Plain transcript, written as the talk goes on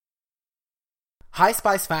Hi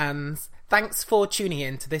Spice fans, thanks for tuning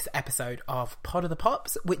in to this episode of Pod of the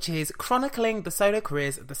Pops, which is chronicling the solo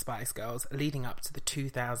careers of the Spice Girls leading up to the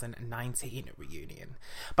 2019 reunion.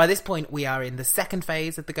 By this point we are in the second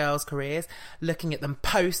phase of the girls' careers, looking at them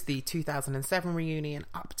post the 2007 reunion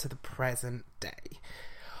up to the present day.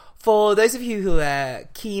 For those of you who are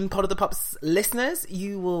keen Pod of the Pops listeners,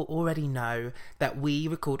 you will already know that we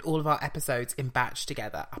record all of our episodes in batch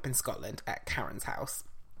together up in Scotland at Karen's house.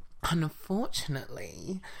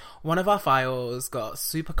 Unfortunately, one of our files got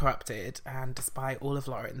super corrupted, and despite all of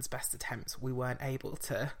Lauren's best attempts, we weren't able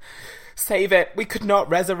to save it. We could not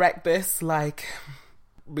resurrect this like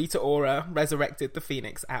Rita Ora resurrected the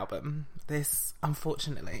Phoenix album. This,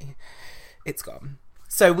 unfortunately, it's gone.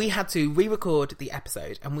 So we had to re-record the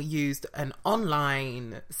episode, and we used an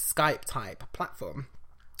online Skype-type platform.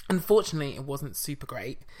 Unfortunately, it wasn't super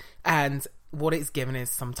great, and what it's given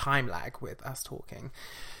is some time lag with us talking.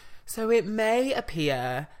 So it may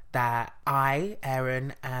appear that I,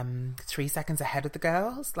 Erin, am 3 seconds ahead of the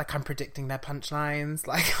girls. Like, I'm predicting their punchlines.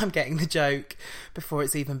 Like, I'm getting the joke before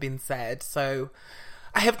it's even been said. So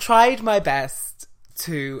I have tried my best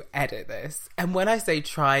to edit this. And when I say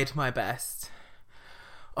tried my best,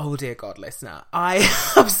 oh dear God, listener, I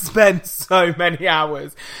have spent so many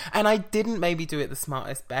hours. And I didn't maybe do it the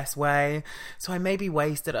smartest, best way. So I maybe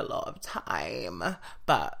wasted a lot of time.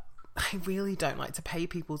 But I really don't like to pay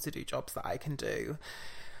people to do jobs that I can do,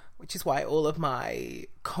 which is why all of my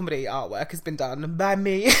comedy artwork has been done by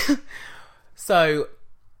me. So,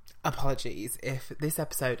 apologies if this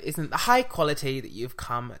episode isn't the high quality that you've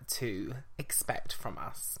come to expect from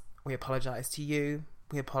us. We apologise to you,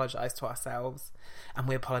 we apologise to ourselves, and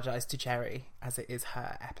we apologise to Jerry, as it is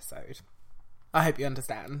her episode. I hope you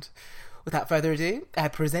understand. Without further ado, I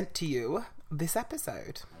present to you this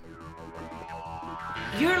episode.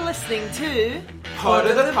 You're listening to Pod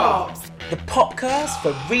of the Pops, the podcast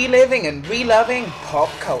for reliving and reloving pop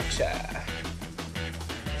culture.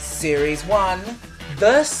 Series 1,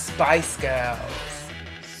 The Spice Girls,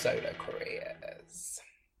 solo careers.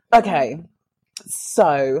 Okay,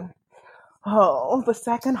 so, the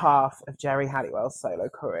second half of Geri Halliwell's solo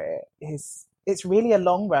career it's really a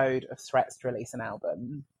long road of threats to release an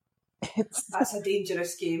album. That's a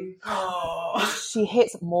dangerous game. She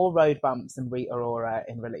hits more road bumps than Rita Ora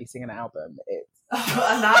in releasing an album.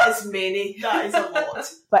 And that is many. That is a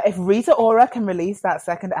lot. But if Rita Ora can release that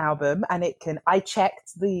second album, and I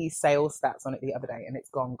checked the sales stats on it the other day, and it's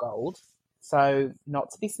gone gold. So not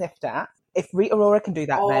to be sniffed at. If Rita Ora can do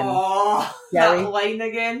that, then Geri, that line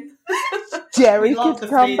again. Geri can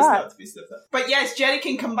come back. Not to be sniffed at. But yes, Geri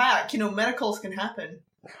can come back. You know, miracles can happen.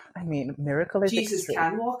 I mean, miracle is Jesus extreme.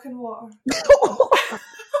 can walk in water.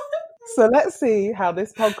 So let's see how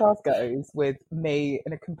this podcast goes with me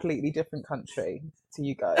in a completely different country to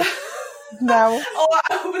you guys. Now, with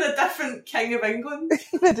a different King of England.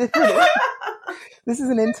 This is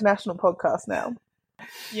an international podcast now.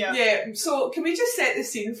 Yeah, so can we just set the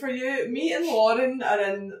scene for you? Me and Lauren are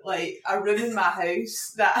in like a room in my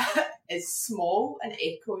house that is small and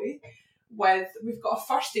echoey. We've got a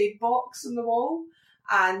first aid box on the wall.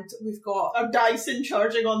 And we've got a Dyson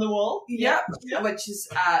charging on the wall. Yep. Which is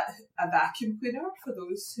a vacuum cleaner, for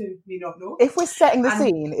those who may not know. If we're setting the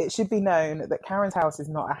scene, it should be known that Karen's house is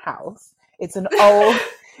not a house. It's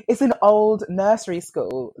an old nursery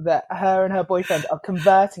school that her and her boyfriend are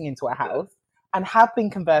converting into a house and have been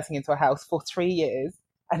converting into a house for 3 years,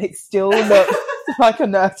 and it still looks like a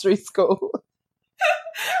nursery school.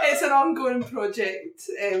 It's an ongoing project.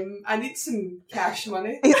 I need some cash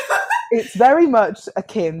money. It's very much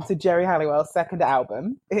akin to Geri Halliwell's second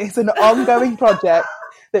album. It's an ongoing project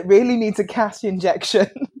that really needs a cash injection.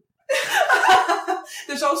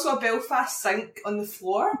 There's also a Belfast sink on the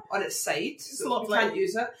floor on its side, so we can't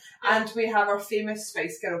use it. Yeah. And we have our famous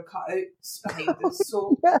Spice Girl cutouts behind us.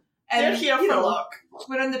 So they're here for luck.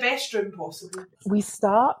 We're in the best room possible. We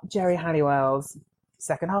start Geri Halliwell's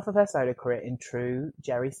second half of her solo career in true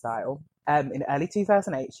Geri style. In early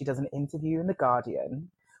 2008, she does an interview in The Guardian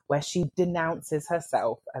where she denounces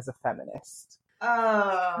herself as a feminist.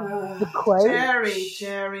 The quote,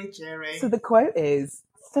 Geri. So the quote is,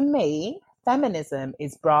 "For me, feminism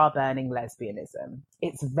is bra-burning lesbianism.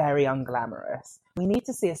 It's very unglamorous. We need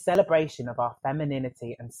to see a celebration of our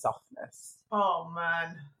femininity and softness." Oh,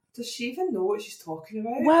 man. Does she even know what she's talking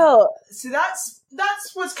about? Well, so that's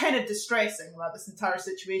what's kind of distressing about this entire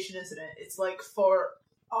situation, isn't it? It's like for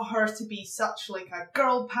her to be such like a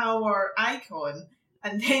girl power icon,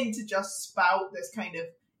 and then to just spout this kind of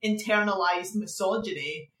internalized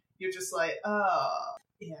misogyny, you're just like,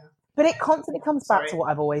 yeah. But it constantly comes back to what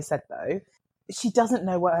I've always said, though. She doesn't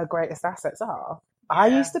know what her greatest assets are. I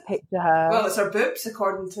used to picture her. Well, it's her boobs,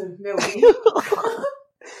 according to Mel B.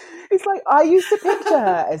 It's like, I used to picture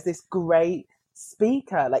her as this great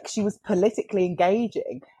speaker, like she was politically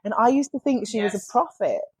engaging, and I used to think she was a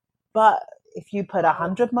prophet. But if you put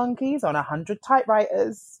 100 monkeys on 100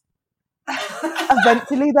 typewriters,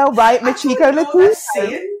 eventually they'll write Machiko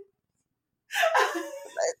Leticia.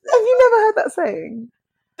 Have you never heard that saying?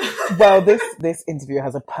 Well, this interview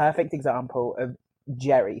has a perfect example of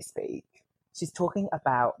Jerry speak. She's talking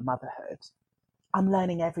about motherhood. I'm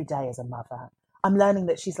learning every day as a mother. I'm learning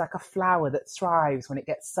that she's like a flower that thrives when it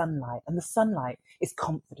gets sunlight, and the sunlight is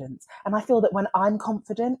confidence. And I feel that when I'm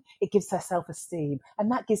confident, it gives her self-esteem,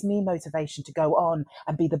 and that gives me motivation to go on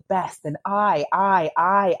and be the best. And I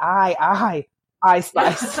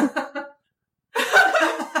Spice.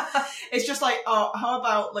 It's just like, how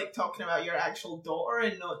about like talking about your actual daughter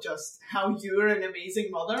and not just how you're an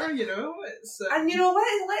amazing mother, you know? It's, and you know,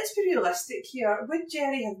 let's be realistic here. Would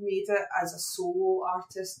Jerry have made it as a solo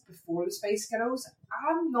artist before the Spice Girls?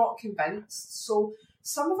 I'm not convinced. So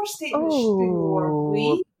some of her statements should be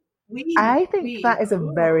more I think that is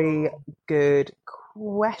a very good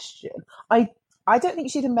question. I don't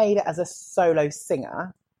think she'd have made it as a solo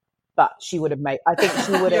singer, but she would have made. I think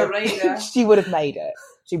she would have. Right, yeah. She would have made it.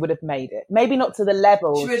 She would have made it. Maybe not to the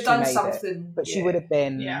level she would have done something, but she would have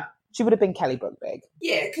been. Yeah. She would have been Kelly Brook big.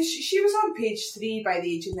 Yeah, because she was on page 3 by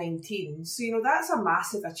the age of 19. So you know that's a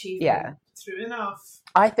massive achievement. Yeah, true enough.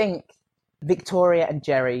 I think Victoria and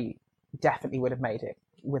Jerry definitely would have made it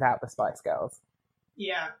without the Spice Girls.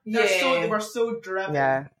 Yeah, they were so driven.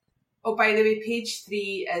 Yeah. Oh, by the way, page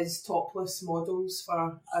 3 is topless models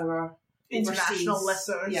for our international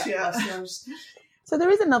listeners. Listeners. So there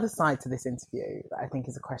is another side to this interview that I think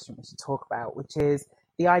is a question we should talk about, which is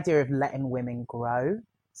the idea of letting women grow.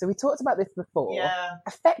 So we talked about this before. Yeah.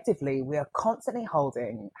 Effectively, we are constantly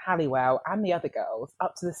holding Halliwell and the other girls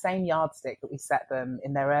up to the same yardstick that we set them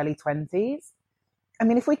in their early 20s. I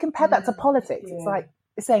mean, if we compare that to politics, it's like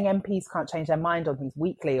saying MPs can't change their mind on things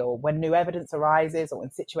weekly, or when new evidence arises, or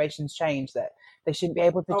when situations change, that they shouldn't be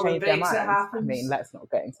able to change their mind. I mean, let's not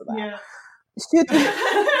get into that. Yeah.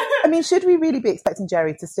 Should we really be expecting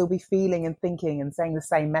Jerry to still be feeling and thinking and saying the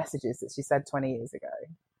same messages that she said 20 years ago?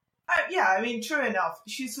 Yeah, I mean, true enough.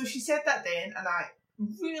 She said that then, and I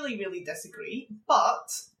really, really disagree.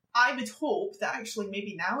 But I would hope that actually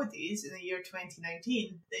maybe nowadays, in the year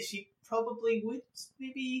 2019, that she probably would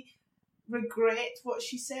maybe regret what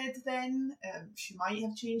she said then. She might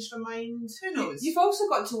have changed her mind. Who knows? You've also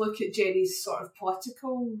got to look at Jerry's sort of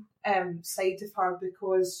political side of her,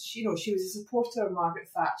 because she was a supporter of Margaret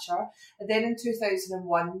Thatcher, and then in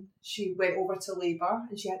 2001 she went over to Labour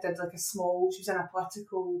and she did like she was in a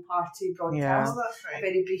political party broadcast, that's right. A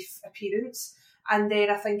very brief appearance. And then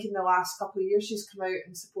I think in the last couple of years she's come out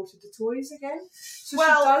and supported the Tories again. So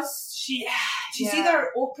she's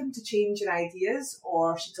either open to changing ideas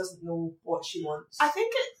or she doesn't know what she wants. I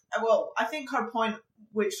think her point,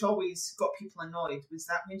 which always got people annoyed, was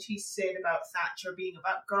that when she said about Thatcher being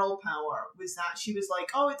about girl power, was that she was like,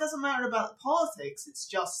 oh, it doesn't matter about the politics, it's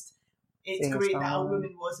great that a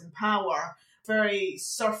woman was in power. Very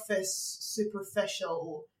surface,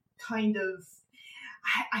 superficial kind of.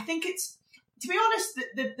 I think it's, to be honest,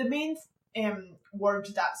 the main word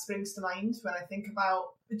that springs to mind when I think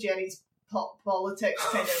about Jerry's politics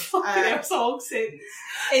kind of song sentence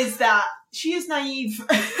is that she is naive.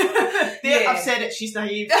 I've said it, she's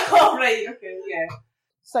naive. Oh, right, okay, yeah.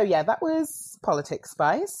 So yeah, that was Politics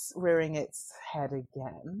Spice rearing its head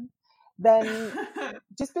again. Then,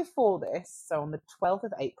 just before this, so on the 12th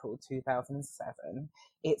of April 2007,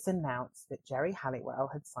 it's announced that Jerry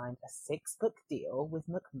Halliwell had signed a 6-book deal with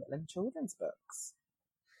Macmillan Children's Books.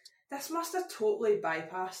 This must have totally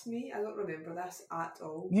bypassed me. I don't remember this at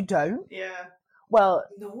all. You don't? Yeah. Well,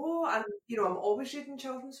 no, I'm always reading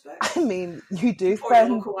children's books. I mean, you do spend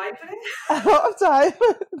your local library. A lot of time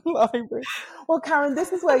at the library. Well, Karen,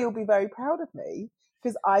 this is where you'll be very proud of me,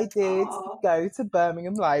 because I did go to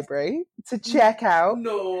Birmingham Library to check out.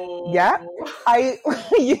 No. Yeah.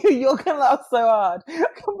 You're going to laugh so hard. I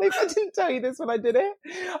can't believe I didn't tell you this when I did it.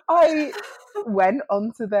 I went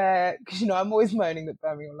onto their, because I'm always moaning that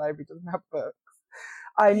Birmingham Library doesn't have books.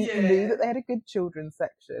 I knew that they had a good children's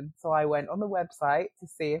section, so I went on the website to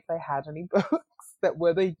see if they had any books that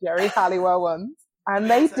were the Jerry Halliwell ones. And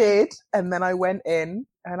they did, and then I went in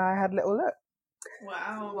and I had a little look.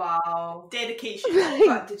 Wow. Dedication.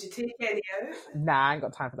 But did you take any out? Nah, I ain't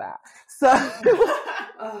got time for that. So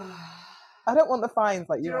I don't want the fines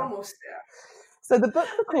like you. You're almost there. So the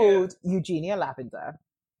books are called Eugenia Lavender,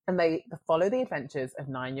 and they follow the adventures of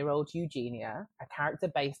 9-year-old Eugenia, a character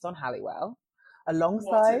based on Halliwell, What a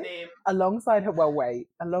alongside name. alongside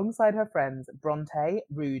her friends Bronte,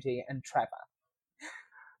 Rudy, and Trevor.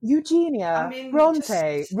 Eugenia, I mean,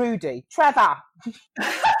 Bronte, Rudy, Trevor.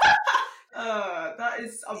 That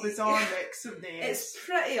is a bizarre mix of names. It's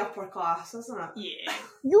pretty upper class, isn't it? Yeah.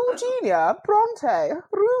 Eugenia, Bronte,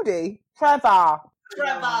 Rudy, Trevor.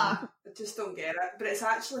 Trevor. I just don't get it. But it's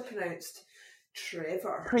actually pronounced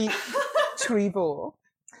Trevor. Trevor.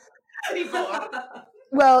 Trevor.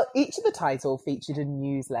 Well, each of the title featured a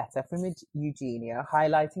newsletter from Eugenia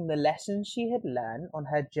highlighting the lessons she had learned on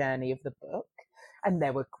her journey of the book. And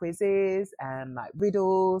there were quizzes and like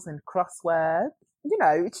riddles and crosswords. You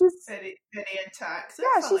know, she's Very, very intact. yeah,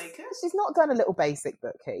 I she's, like it. she's not done a little basic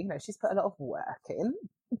book here. You know, she's put a lot of work in.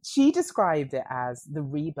 She described it as the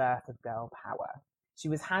rebirth of girl power. She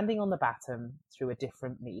was handing on the baton through a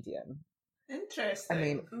different medium. Interesting. I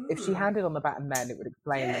mean, if she handed on the baton then, it would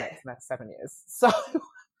explain Yeah. the next 7 years. So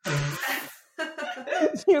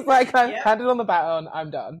she was like, I Yep. handed on the baton,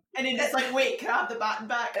 I'm done. And then it's like, wait, can I have the baton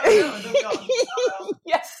back? Oh no, no, no.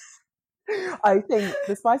 Yes. I think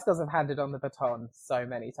the Spice Girls have handed on the baton so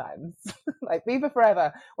many times. Like Viva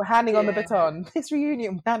Forever, we're handing on the Yeah. baton. This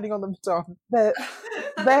reunion, we're handing on the baton. They're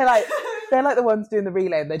like the ones doing the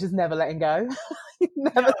relay and they're just never letting go.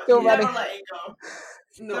 Never still running. Never letting go.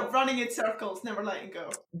 No. They're running in circles, never letting go.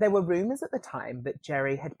 There were rumours at the time that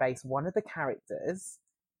Jerry had based one of the characters,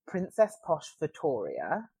 Princess Posh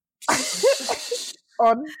Vittoria,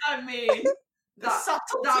 on I mean, the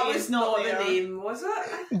subtlety That was is not not the there. name, was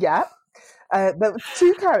it? yeah. There were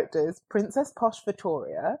two characters, Princess Posh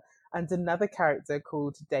Vittoria and another character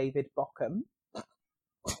called David Bockham.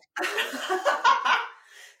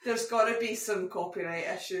 There's got to be some copyright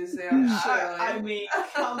issues there. I surely. mean,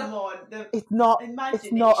 come on. It's not a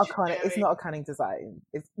Imagination, cunning design.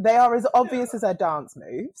 They are as obvious as her dance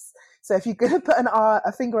moves. So if you're going to put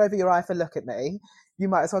a finger over your eye for look at me, you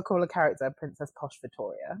might as well call a character Princess Posh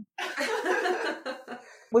Vittoria.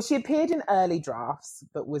 Well, she appeared in early drafts,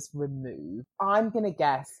 but was removed. I'm going to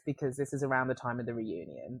guess because this is around the time of the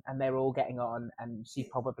reunion and they're all getting on and she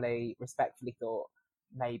probably respectfully thought,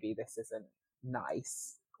 maybe this isn't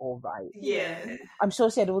nice or right. Yeah. I'm sure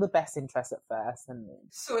she had all the best interests at first. And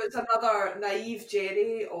So it's another naive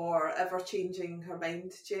Jerry or ever changing her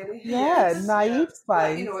mind Jerry. yeah, Yes, naive yeah. But,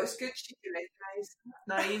 Spice. you know, it's good she can recognise.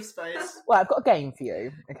 Naive Spice. Well, I've got a game for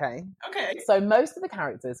you, okay? Okay. So most of the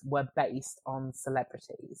characters were based on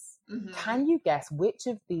celebrities. Mhm. Can you guess which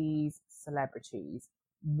of these celebrities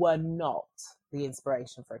were not the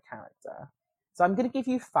inspiration for a character? So I'm going to give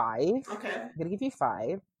you 5. Okay. I'm going to give you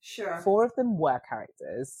 5. Sure. 4 of them were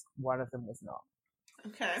characters. 1 of them was not.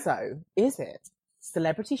 Okay. So is it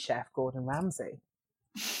celebrity chef Gordon Ramsay?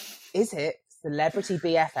 Is it celebrity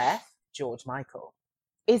BFF George Michael?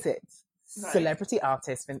 Is it Right. celebrity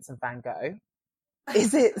artist Vincent van Gogh?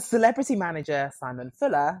 Is it celebrity manager Simon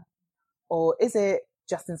Fuller? Or is it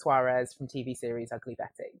Justin Suarez from TV series Ugly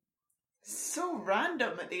Betty? So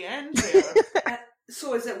random at the end there.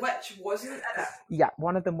 So is it which wasn't in it? Yeah,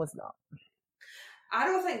 one of them was not. I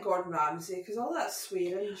don't think Gordon Ramsay, because all that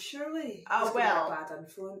swearing, surely Oh, is well. a bad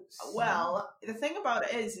influence. Well, the thing about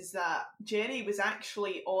it is that Jenny was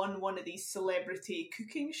actually on one of these celebrity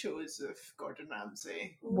cooking shows of Gordon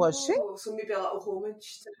Ramsay. Was she? Oh, so maybe a little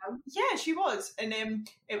homage to him. Yeah, she was. And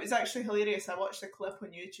it was actually hilarious. I watched a clip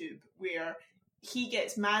on YouTube where he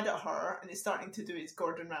gets mad at her and is starting to do his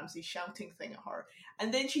Gordon Ramsay shouting thing at her.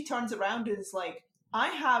 And then she turns around and is like, I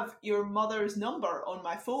have your mother's number on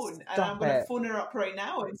my phone and I'm Stop going to it. phone her up right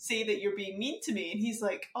now and say that you're being mean to me. And he's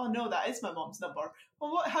like, oh no, that is my mom's number.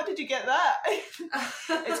 Well, how did you get that?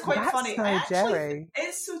 It's quite That's funny. so Jerry.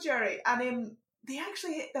 It's so Jerry. And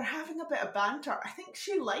they're having a bit of banter. I think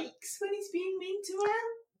she likes when he's being mean to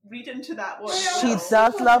her. Read into that one. She as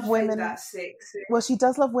does well. love I find women. that sexy. Well, she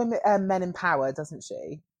does love women, men in power, doesn't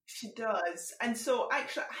she? She does. And so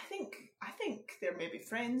actually I think they're maybe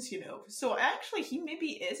friends, you know. So actually he maybe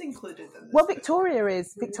is included in this. Well, book. Victoria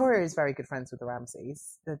is very good friends with the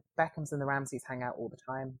Ramsays. The Beckhams and the Ramsays hang out all the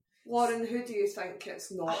time. Lauren, who do you think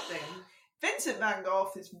it's not then? Vincent van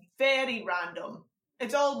Gogh is very random.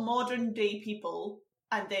 It's all modern day people,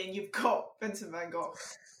 and then you've got Vincent van Gogh.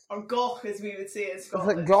 Or Gogh, as we would say in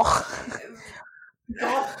Scotland. Goch.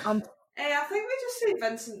 Gogh. I think we just say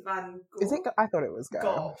Vincent van Gogh. Is it? I thought it was Go.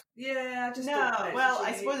 Gogh. Yeah, I just don't No, pronounce well, it.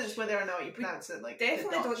 I suppose it's whether or not you pronounce it like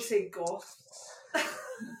Definitely the don't Dutch. say goth.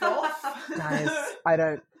 Goth. Guys, I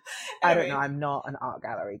don't Anyway. know. I'm not an art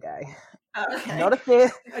gallery gay. Okay. Not a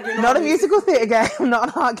theatre. And you're Not a musical theatre gay. I'm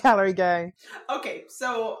not an art gallery gay. Okay,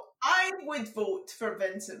 so I would vote for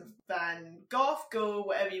Vincent van Gogh, go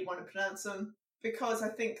whatever you want to pronounce him, because I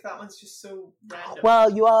think that one's just so random. Well,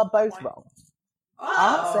 you are both Why? wrong.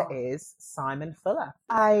 Oh. Answer is Simon Fuller.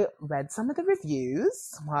 I read some of the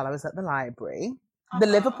reviews while I was at the library. The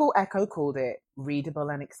Liverpool Echo called it readable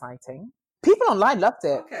and exciting. People online loved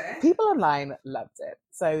it. Okay. People online loved it.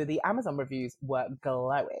 So the Amazon reviews were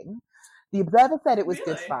glowing. The Observer said it was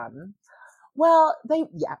good Really? fun. Well,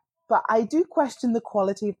 but I do question the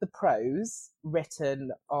quality of the prose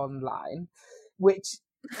written online, which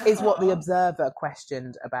is what the Observer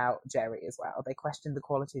questioned about Jerry as well. They questioned the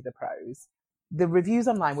quality of the prose. The reviews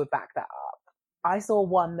online would back that up. I saw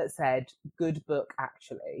one that said, good book,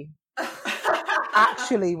 actually.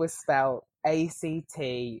 Actually was spelled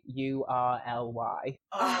Acturly.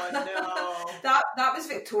 Oh no. That was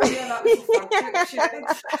Victoria. That was the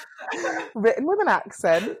third book. Written with an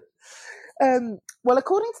accent. Well,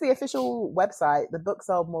 according to the official website, the book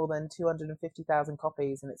sold more than 250,000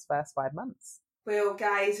 copies in its first 5 months. Well,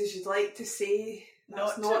 guys, as you'd like to say,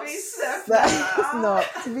 that's Not to be sniffed That's not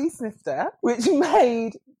to be sniffed at, which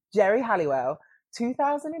made Jerry Halliwell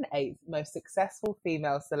 2008 most successful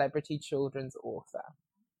female celebrity children's author.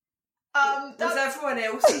 Was everyone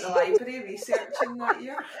else in the library researching that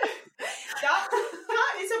year? that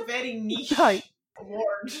is a very niche Right.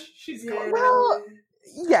 award she's got. Well,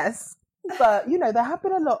 yes, but there have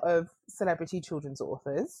been a lot of celebrity children's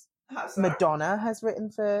authors. Has there? Madonna has written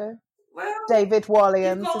for Well, David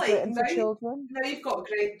Walliams you've got, has like, written for now- children. now you've got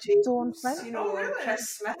Greg James, Dawn Flint. Oh, really? Chris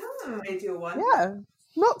Smith, Radio 1. Yeah,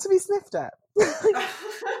 not to be sniffed at.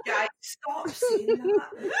 Guys, stop saying that.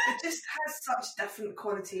 It just has such different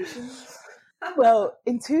connotations. Well,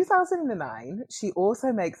 in 2009, she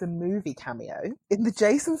also makes a movie cameo in the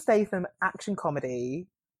Jason Statham action comedy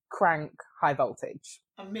Crank High Voltage.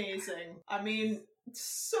 Amazing. I mean,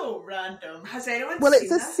 so random. Has anyone Well, seen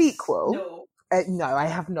it's a this? sequel. No. No, I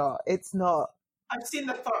have not. It's not. I've seen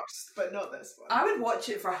the first, but not this one. I would watch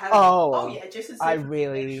it for him. Oh yeah, Jason I Statham.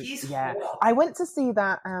 really, He's yeah. hot. I went to see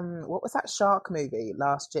that, what was that shark movie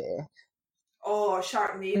last year? Oh,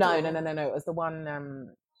 Sharknado. No. It was the one,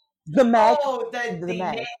 The Meg. Oh, the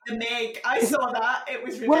Meg. Meg. I saw that. It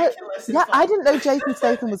was Well, ridiculous. and yeah, fun. I didn't know Jason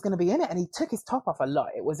Statham was going to be in it, and he took his top off a lot.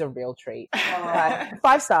 It was a real treat.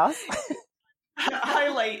 5 stars.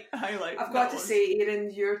 highlight. I've got to say,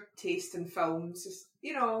 Erin, your taste in films is,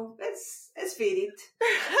 it's varied.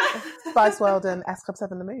 Spice World and S Club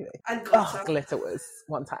 7 the movie. And Oh, Glitter was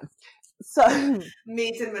one time. So,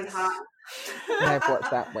 Made in Manhattan. I've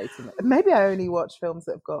watched that way too much. Maybe I only watch films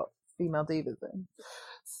that have got female divas in.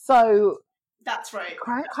 So, That's right.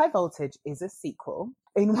 Crank High Voltage is a sequel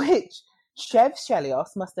in which Chev Chelios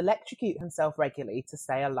must electrocute himself regularly to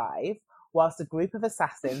stay alive, whilst a group of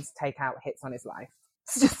assassins take out hits on his life.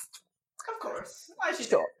 It's just Of course. I should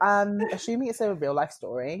sure. Assuming it's a real life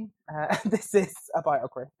story, this is a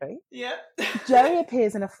biography. Yeah. Jerry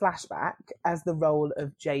appears in a flashback as the role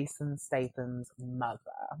of Jason Statham's mother.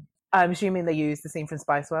 I'm assuming they used the scene from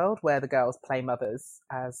Spice World where the girls play mothers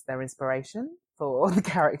as their inspiration for the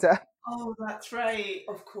character. Oh, that's right.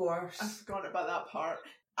 Of course. I forgot about that part.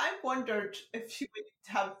 I wondered if she would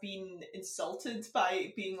have been insulted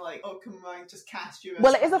by being like, "Oh, come on, just cast you." As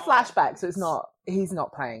Well, it is a mom." flashback, so he's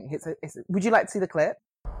not playing. Would you like to see the clip?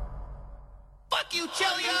 Fuck you,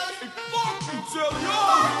 Chelios! Fuck you,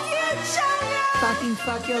 Fucking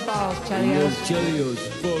fuck your balls, Chelios. Chelios,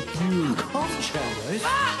 fuck you. Chelios.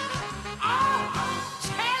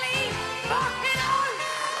 Telly fucking on!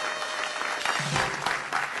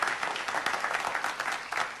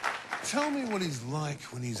 Tell me what he's like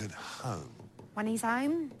when he's at home. When he's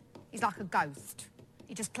home, he's like a ghost.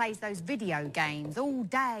 He just plays those video games all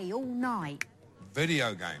day, all night,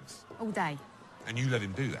 Video games. all day. And you let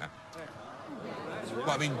him do that? Well,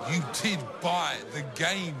 I mean, you did buy the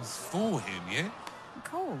games for him, yeah? Of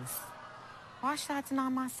course. Why should I deny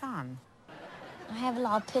my son? I have a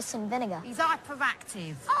lot of piss and vinegar. He's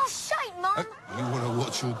hyperactive. Oh, shite, Mum! You want to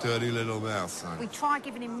watch your dirty little mouth, son? We tried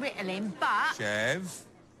giving him Ritalin, but... Chev,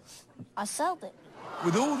 I sold it.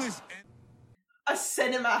 with all this... A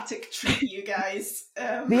cinematic treat, you guys.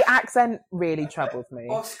 The accent really troubles me.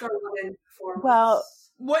 Oscar-winning performance. Well,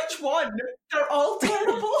 Which one? They're all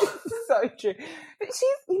terrible. so true.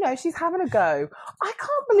 But she's having a go. I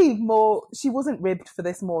can't believe she wasn't ribbed for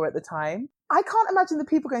this more at the time. I can't imagine the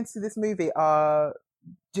people going to see this movie are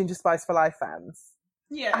Ginger Spice for Life fans.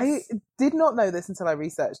 Yes. I did not know this until I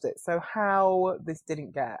researched it. So how this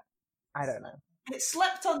didn't get, I don't know. It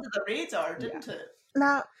slipped under the radar, didn't it?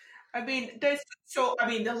 Now, I mean, the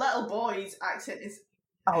little boy's accent is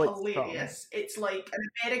it's hilarious. It's like an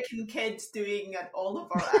American kid doing an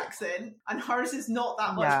Oliver accent, and hers is not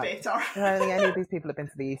that much Yeah. better. I don't think any of these people have been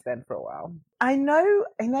to the East End for a while. I know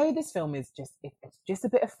this film is it's just a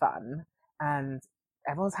bit of fun and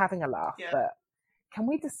everyone's having a laugh, Yeah. but can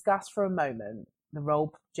we discuss for a moment the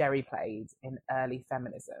role Jerry played in early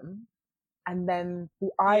feminism? And then the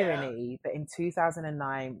irony that in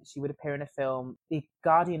 2009 she would appear in a film, The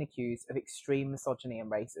Guardian accused of extreme misogyny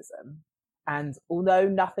and racism. And although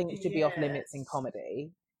nothing should be off limits in comedy,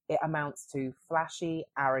 it amounts to flashy,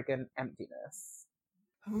 arrogant emptiness.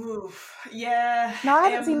 Oof, yeah. Now, I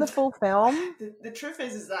haven't seen the full film. The truth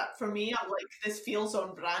is that for me, I'm like, this feels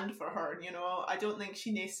on brand for her, you know? I don't think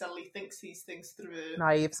she necessarily thinks these things through.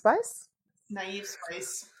 Naive Spice? Naive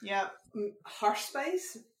Spice, yeah. Her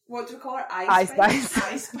Spice? What do we call her? I Spice.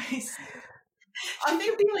 I Spice. She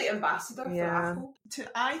could be like ambassador for Apple.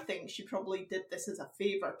 I think she probably did this as a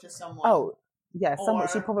favour to someone. Oh, yeah,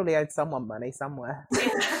 she probably owed someone money somewhere.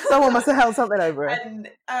 Someone must have held something over it. And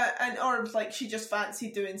or like she just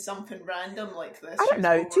fancied doing something random like this. I don't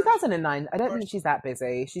know. 2009. I don't think she's that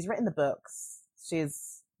busy. She's written the books.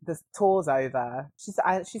 The tour's over.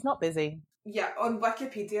 She's not busy. Yeah, on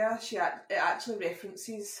Wikipedia, it actually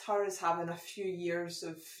references her as having a few years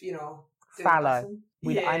of, doing fallow.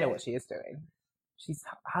 nothing. I know what she is doing. She's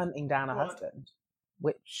hunting down a husband,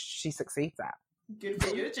 which she succeeds at. Good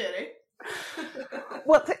for you, Jerry.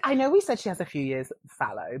 Well, I know we said she has a few years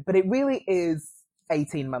fallow, but it really is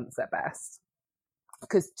 18 months at best.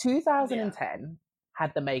 Because 2010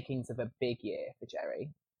 had the makings of a big year for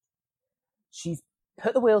Jerry. She's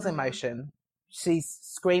put the wheels in motion. She's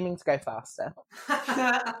screaming to go faster.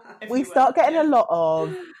 We start getting a lot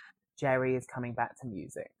of Jerry is coming back to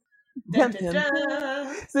music. Dun, dun,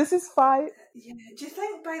 dun. So this is 5. Yeah. Do you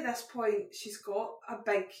think by this point she's got a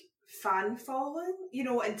big fan following,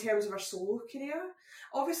 in terms of her solo career?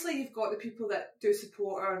 Obviously you've got the people that do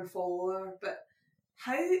support her and follow her, but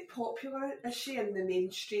how popular is she in the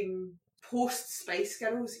mainstream post-Spice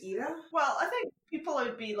Girls era? Well, I think people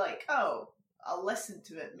would be like, oh, I'll listen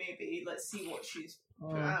to it maybe, let's see what she's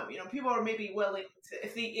put out. People are maybe willing to,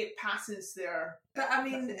 if it passes their... But I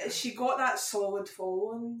mean, she got that solid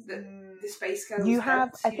following that the Spice Girls you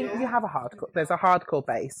have a hardcore, there's a hardcore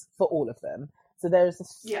base for all of them. So there's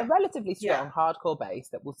a relatively strong hardcore base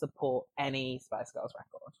that will support any Spice Girls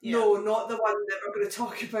record. Yeah. No, not the one that we're going to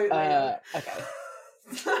talk about later. Okay.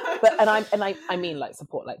 But I mean like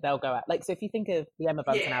support, like they'll go out. Like, so if you think of the Emma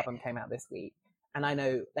Bunton album came out this week, and I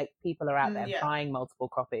know like people are out there buying multiple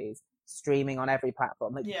copies, streaming on every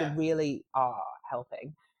platform. Like they really are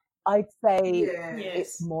helping. I'd say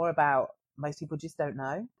it's more about most people just don't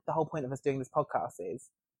know. The whole point of us doing this podcast is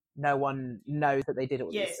no one knows that they did all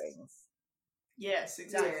these things. Yes,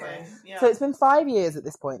 exactly. Yeah. So it's been 5 years at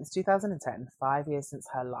this point. It's 2010, 5 years since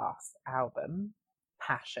her last album,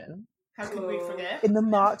 Passion. How could we forget? In the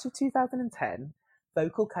March of 2010,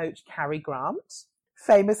 vocal coach Cary Grant,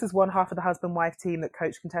 famous as one half of the husband-wife team that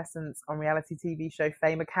coached contestants on reality TV show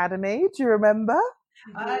Fame Academy. Do you remember?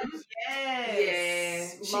 Yes.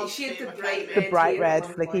 Yeah. She had the bright red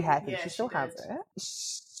flicky hair. Yeah, she still she has did. it.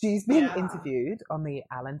 She's been interviewed on the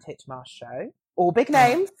Alan Titchmarsh show. All big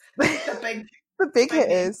names. The big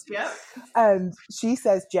hitters. Yep. And she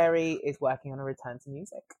says Jerry is working on a return to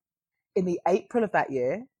music. In the April of that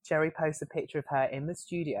year, Jerry posts a picture of her in the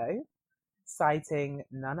studio, citing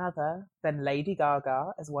none other than Lady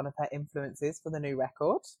Gaga as one of her influences for the new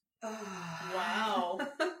record. Wow.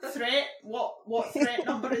 Threat? What threat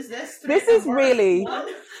number is this? This is really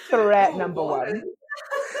threat number 1.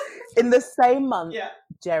 In the same month,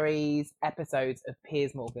 Jerry's episodes of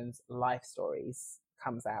Piers Morgan's Life Stories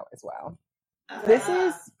comes out as well. This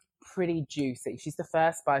is pretty juicy. She's the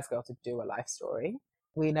first Spice Girl to do a life story.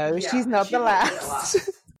 We know she's not the last.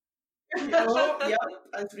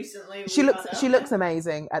 As recently she looks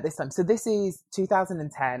amazing at this time. So this is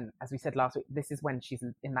 2010, as we said last week. This is when she's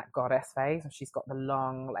in that goddess phase. She's got the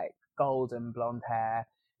long, like golden blonde hair,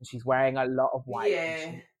 and she's wearing a lot of white.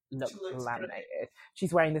 Yeah, she looks laminated. Great.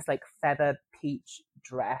 She's wearing this like feather peach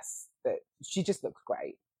dress that she just looks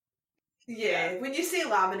great. Yeah, when you say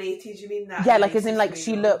laminated, you mean that? Yeah, like as in like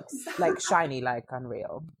she looks like shiny, like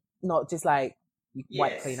unreal, not just like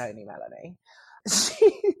white clean only Melanie.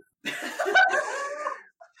 She's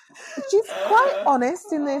quite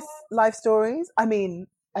honest in this life stories. I mean,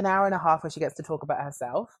 an hour and a half where she gets to talk about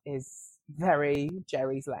herself is very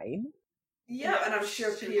Jerry's lane. Yeah, and I'm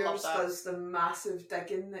sure Piers does the massive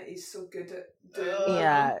digging that he's so good at doing.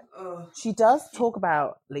 Yeah, she does talk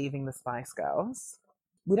about leaving the Spice Girls.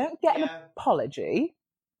 We don't get an apology,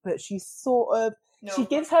 but she sort of she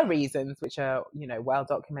gives her reasons, which are well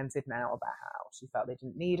documented now, about how she felt they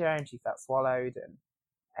didn't need her and she felt swallowed and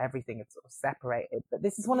everything had sort of separated. But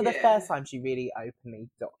this is one of the first times she really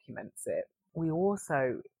openly documents it. We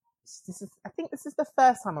also, I think this is the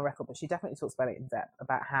first time on record, but she definitely talks about it in depth,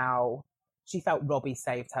 about how she felt Robbie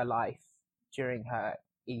saved her life during her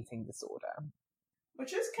eating disorder.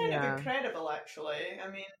 Which is kind of incredible, actually. I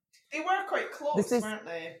mean, they were quite close, weren't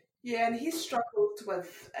they? Yeah, and he struggled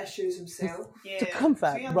with issues himself. To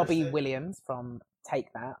comfort Robbie Williams from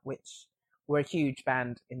Take That, which were a huge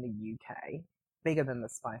band in the UK, bigger than the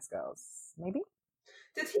Spice Girls, maybe?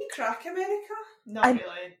 Did he crack America? Not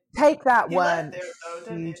really. Take That He weren't left there,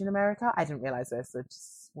 though, huge in America. I didn't realise this. I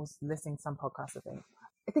just was listening to some podcast,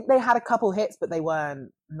 I think they had a couple hits, but they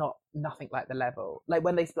weren't nothing like the level. Like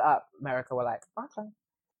when they split up, America were like, okay.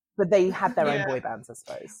 But they had their own boy bands, I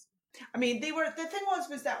suppose. I mean, the thing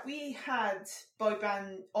was that we had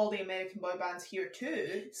all the American boy bands here too.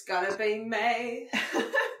 It's gonna be me.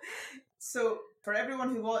 So for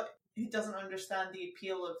everyone who doesn't understand the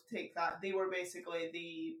appeal of Take That, they were basically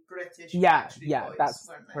the British Backstreet Boys, that's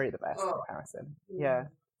weren't they? probably the best comparison. Yeah.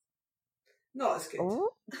 Not as good.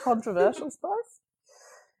 Oh, controversial, Spice.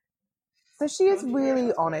 So she is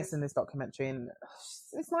really honest in this documentary, and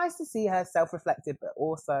it's nice to see her self-reflective, but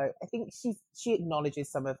also I think she acknowledges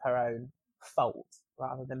some of her own fault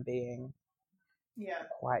rather than being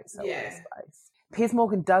quite so Spice. Piers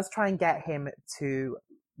Morgan does try and get him to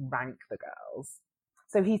rank the girls.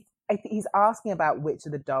 So he's asking about which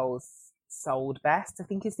of the dolls sold best. I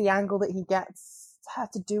think is the angle that he gets her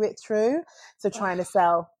to do it through. So trying to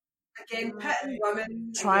sell again, pitting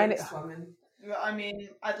women against women. Well, I mean,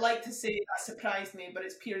 I'd like to say that surprised me, but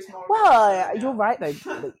it's Piers Morgan. Well, you're right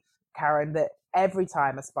though, Karen, that every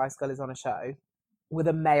time a Spice Girl is on a show with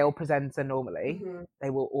a male presenter normally,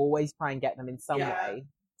 they will always try and get them in some way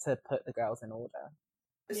to put the girls in order.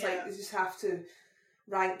 It's like you just have to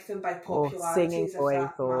rank them by or popularity. singing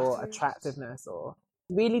voice or attractiveness, or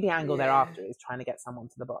really the angle they're after is trying to get someone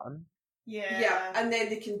to the bottom. Yeah, and then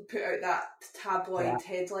they can put out that tabloid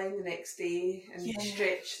headline the next day and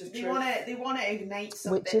stretch the truth. They want to ignite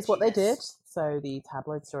some which is what they did. So the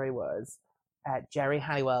tabloid story was Jerry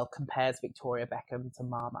Halliwell compares Victoria Beckham to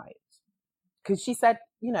Marmite. Because she said,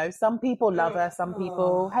 some people love her, some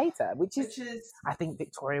people hate her, which is, I think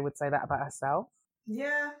Victoria would say that about herself.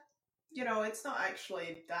 Yeah. It's not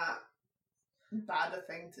actually that bad a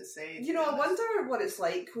thing to say. I wonder what it's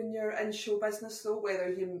like when you're in show business, though, whether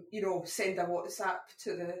you send a WhatsApp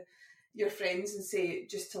to your friends and say,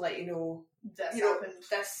 just to let you know, this happened.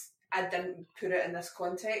 This, I didn't put it in this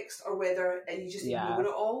context, or whether you just ignore it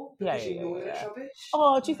all because you know that it's rubbish.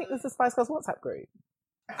 Oh, do you think there's a Spice Girls WhatsApp group?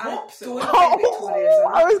 I don't think Victoria's in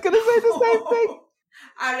it. I was going to say the same thing.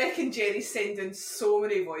 I reckon Jenny's sending so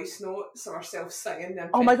many voice notes of herself singing.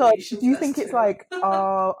 Oh my god, do you think it's like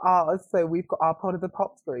ours? So we've got our part of the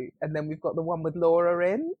Pops group, and then we've got the one with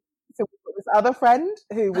Laura in. So we've got this other friend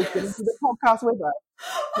who was going to do the podcast with us.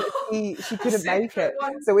 But she couldn't make it.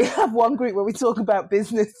 So we have one group where we talk about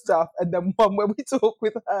business stuff, and then one where we talk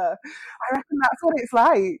with her. I reckon that's what it's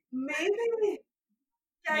like. Maybe.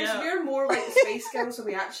 Guys, we're more like the Spice Girls than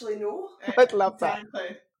we actually know. I'd love that.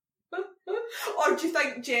 Or do you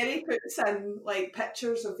think Jerry puts in like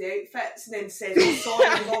pictures of the outfits and then says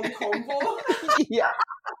sorry long combo? Yeah.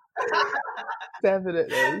 Definitely.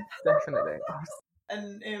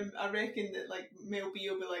 And I reckon that like Mel B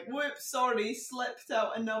will be like, whoops, sorry, slipped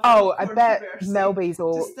out another. Oh, I bet Mel B's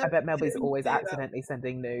always accidentally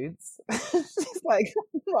sending nudes. She's like,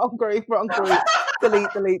 wrong group.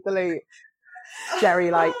 Delete.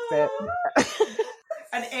 Jerry likes it.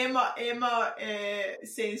 And Emma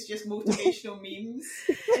says just motivational memes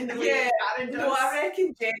in the way Karen does. No, I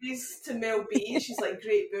reckon Jenny's to Mel B. She's like,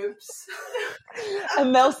 great boobs.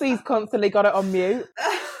 And Mel C's constantly got it on mute.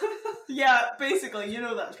 Yeah, basically,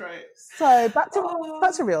 that's right. So back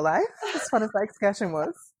to real life, as fun as that excursion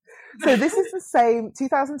was. So this is the same,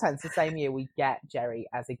 2010 is the same year we get Jerry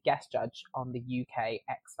as a guest judge on the UK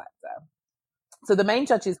X Factor. So the main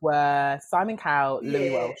judges were Simon Cowell, Louis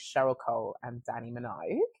Welsh, Cheryl Cole, and Danny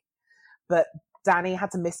Minogue. But Danny had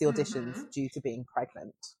to miss the auditions due to being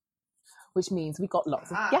pregnant, which means we got lots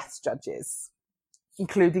of guest judges,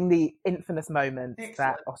 including the infamous moment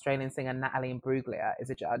that Australian singer Natalie Imbruglia is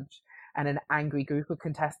a judge, and an angry group of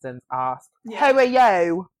contestants asked, "Who are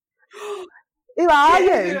you? Who are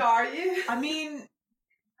you? Who are you?" I mean,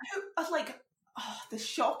 the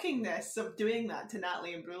shockingness of doing that to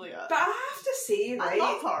Natalie Imbruglia. But I have to say, right? I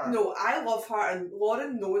love her. No, I love her, and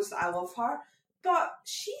Lauren knows that I love her. But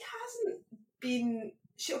she hasn't been.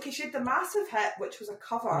 She had the massive hit, which was a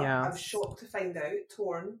cover. Yeah. I'm shocked to find out,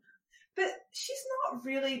 Torn. But she's not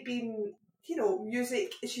really been,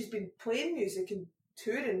 music. She's been playing music and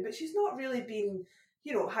touring, but she's not really been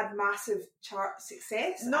had massive chart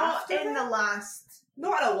success. Not after in that. the last...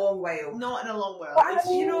 Not in a long while. Not in a long while. But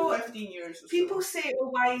It's, 15 years or so. People say,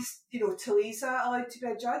 why is, Talisa allowed to be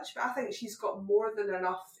a judge? But I think she's got more than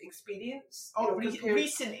enough experience.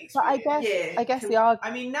 Recent experience. But I guess the argument...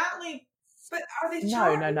 I mean, Natalie... But are they No.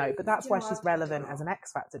 charting? But that's why she's relevant as an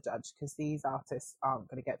X Factor judge, because these artists aren't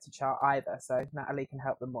going to get to chart either. So Natalie can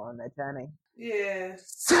help them more on their journey. Yeah.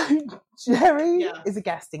 So Jerry is a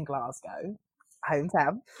guest in Glasgow,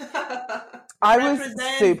 hometown. I was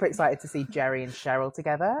super excited to see Jerry and Cheryl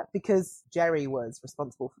together because Jerry was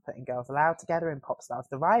responsible for putting Girls Aloud together in Popstars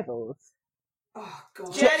The Rivals. Oh,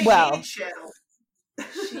 God. Jerry and Cheryl.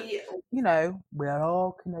 We're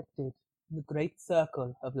all connected in the great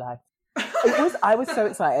circle of life. I was so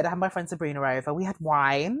excited. I had my friend Sabrina over. We had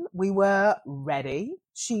wine. We were ready.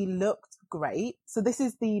 She looked great. So this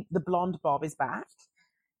is the blonde bob is back.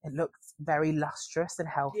 It looks very lustrous and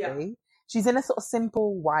healthy. Yeah. She's in a sort of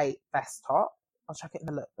simple white vest top. I'll check it in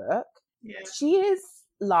the lookbook. Yeah. She is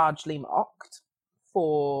largely mocked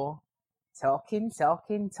for talking.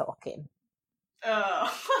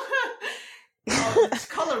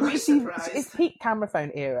 Colour me surprised. It's peak camera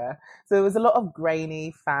phone era. So there was a lot of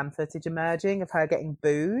grainy fan footage emerging of her getting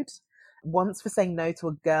booed. Once for saying no to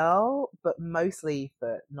a girl, but mostly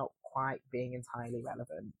for not quite being entirely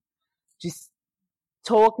relevant. Just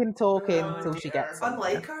talking till she gets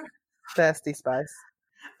unlike her. Thirsty Spice.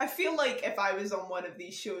 I feel like if I was on one of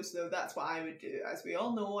these shows, though, that's what I would do. As we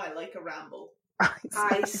all know, I like a ramble.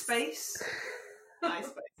 Ice Spice. Ice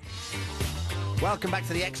Spice. Welcome back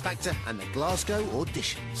to the X Factor and the Glasgow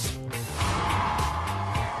auditions.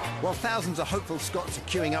 While thousands of hopeful Scots are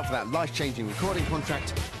queuing up for that life-changing recording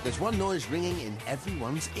contract, there's one noise ringing in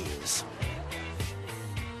everyone's ears.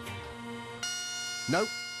 Nope,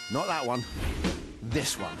 not that one.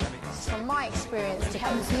 This one. From my experience,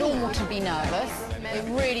 it's normal to be nervous. It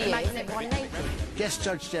really is. Guest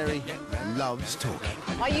Judge Jerry loves talking.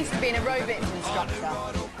 I used to be an aerobics instructor.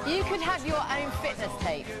 You could have your own fitness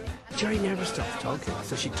tape. Jerry never stops talking,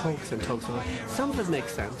 so she talks and talks. Some of it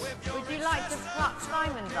makes sense. Would you like to pluck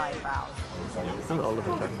Simon's eyebrows? Not all of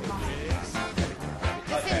it.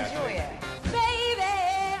 Just enjoy it.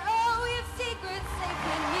 Baby, oh, we have secrets safe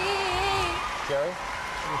with me. Jerry,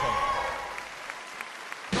 what do you think?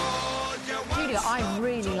 Julia, I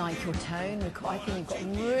really like your tone. I think you've got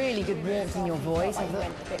really good warmth in your voice. I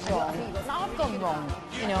went a bit wrong. I've gone wrong,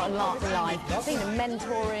 a lot of life. I think the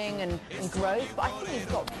mentoring and growth, but I think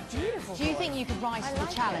you've got beautiful. Do you think you could rise to the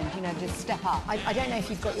challenge, just step up? I don't know if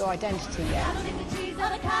you've got your identity yet.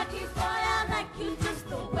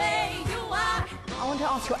 I want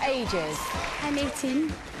to ask your ages. I'm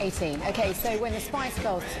 18. 18. Okay, so when the Spice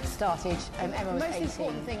Girls started, Emma was 18. The most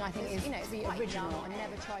important thing, I think, is be original and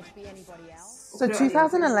never try to be anybody else. So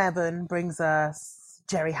 2011 brings us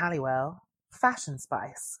Geri Halliwell, Fashion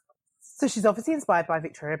Spice. So she's obviously inspired by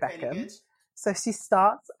Victoria Beckham. So she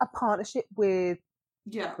starts a partnership with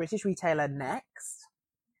British retailer Next.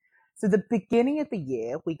 So the beginning of the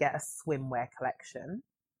year, we get a swimwear collection,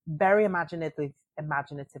 very imaginatively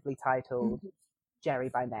titled Geri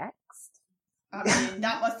by Next. I mean,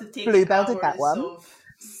 that must have taken Bluebell did that one.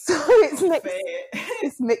 So it's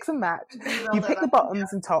mix and match. You pick the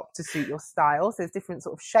bottoms and top to suit your style. So there's different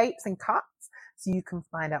sort of shapes and cuts, so you can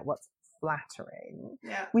find out what's flattering.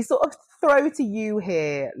 Yeah. We sort of throw to you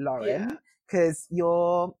here, Lauren, because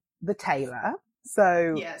you're the tailor.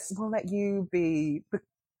 So we'll let you be the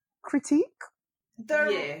critique. They're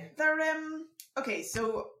okay,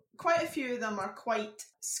 so quite a few of them are quite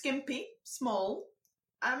skimpy, small.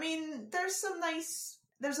 I mean, there's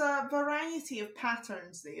a variety of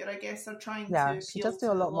patterns there. I guess they're trying to. Yeah, she does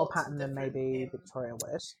do a lot more pattern than maybe Victoria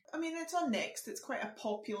would. I mean, it's on Next. It's quite a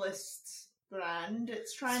populist brand.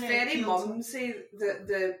 It's trying it's to very mumsy.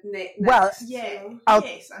 The Next. Well,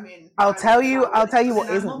 I'll tell you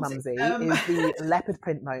what isn't mumsy is the leopard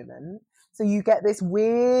print moment. So you get this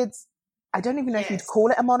weird. I don't even know if you'd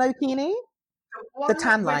call it a monokini. The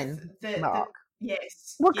tan line mark.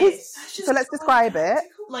 Yes. Well, so let's describe it.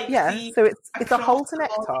 So it's a halter neck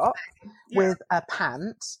top with a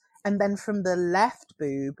pant, and then from the left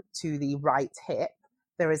boob to the right hip,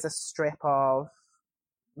 there is a strip of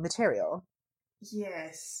material.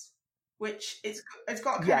 Yes. Which it's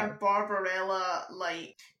got kind of Barbarella,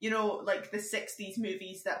 like the 60s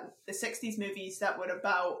movies that were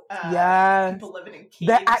about people living in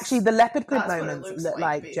caves. Actually, the leopard print moments look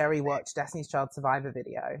like Jerry watched Destiny's Child Survivor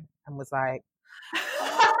video and was like,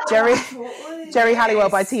 Geri Halliwell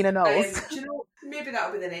by Tina Knowles. Do you know, maybe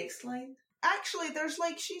that'll be the next line. Actually, there's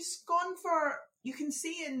she's gone for. You can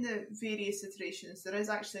see in the various iterations there is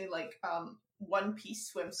actually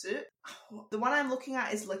one-piece swimsuit. The one I'm looking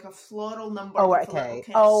at is like a floral number. Oh, with a okay. little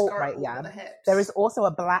kind of Oh, skirt right, over yeah. the hips. There is also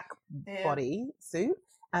a black body suit,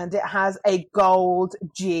 and it has a gold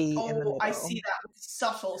G in the middle. I see that with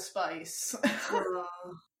subtle spice.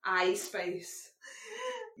 Eye spice.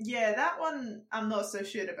 Yeah, that one I'm not so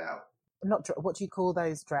sure about. Not what do you call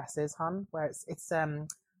those dresses, hun? Where it's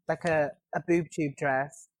like a boob tube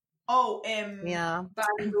dress. Oh, yeah,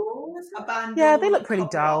 bandeaus. A bandeau. Yeah, they look pretty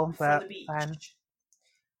cover dull, up for but the beach. fine.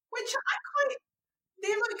 Which I quite.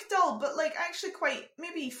 They look dull, but like actually quite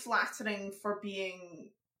maybe flattering for being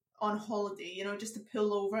on holiday. You know, just to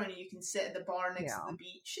pull over and you can sit at the bar next to the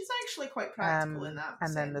beach. It's actually quite practical in that.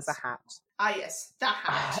 And then there's a hat. Ah, yes, that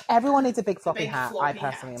hat. Everyone needs a big floppy big hat. floppy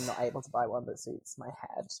I personally hat. am not able to buy one that suits my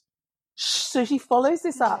head. So she follows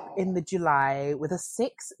this up in the July with a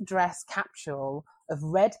 6-dress capsule of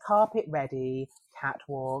red carpet ready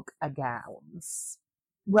catwalk gowns.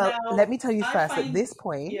 Well, Now, let me tell you I first, at find- this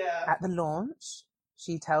point, yeah. at the launch,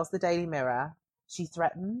 she tells the Daily Mirror, she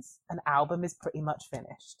threatens an album is pretty much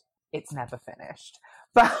finished. It's never finished.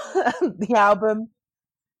 But the album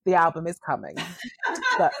is coming.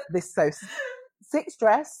 But this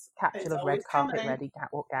 6-dress capsule It's of red always carpet coming. ready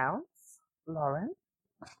catwalk gowns. Lauren?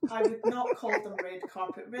 I would not call them red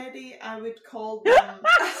carpet ready. I would call them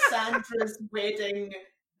Sandra's wedding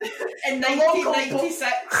In the local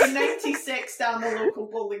 1996. in 96 down the local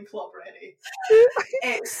bowling club ready.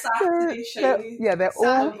 It's Saturday shiny.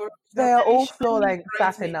 They are all shiny floor length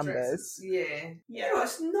satin bridesmaid numbers. Yeah. You know,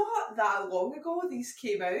 it's not that long ago these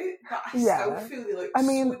came out, but I Yeah. still feel they look I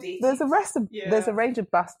mean, so dated. there's a range of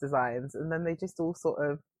bust designs, and then they just all sort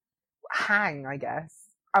of hang, I guess.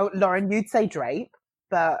 Oh, Lauren, you'd say drape,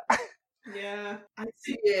 but Yeah, we I'd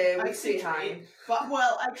say say hang. drape. But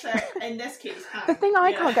well, actually, in this case, hang. the thing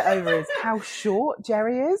I can't get over is how short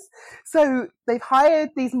Jerry is. So they've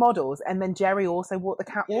hired these models, and then Jerry also walked the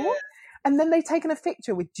catwalk. Yeah. And then they've taken a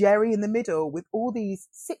picture with Jerry in the middle with all these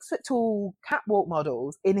 6-foot-tall catwalk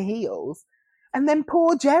models in heels. And then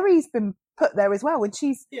poor Jerry's been put there as well. And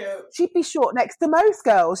she'd be short next to most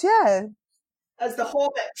girls, yeah. As the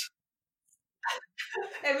Hobbit.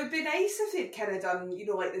 It would be nice if they'd kind of done, you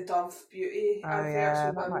know, like the Dove Beauty Oh, adverts yeah,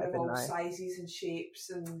 with that might women have of been all nice. sizes and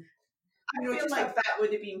shapes and... I You know, feel just like that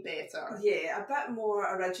would have been better. Yeah, a bit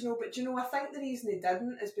more original. But you know, I think the reason they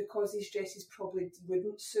didn't is because these dresses probably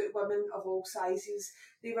wouldn't suit women of all sizes.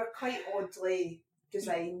 They were quite oddly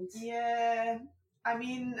designed. Yeah, I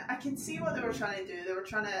mean, I can see what they were trying to do. They were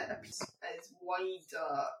trying to appease as wide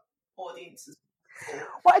audiences.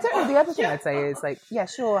 Well, I don't know. The other thing I'd say is, like, yeah,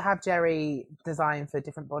 sure, have Jerry design for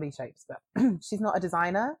different body shapes, but she's not a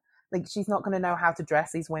designer. Like, she's not going to know how to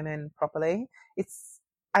dress these women properly.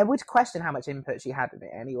 I would question how much input she had in it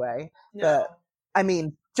anyway. No. But, I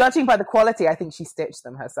mean, judging by the quality, I think she stitched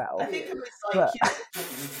them herself. I think it was like,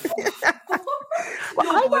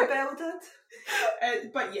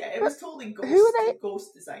 but yeah, it was totally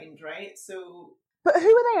ghost designed, right? So, but who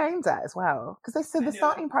are they aimed at as well? Because they said I the know.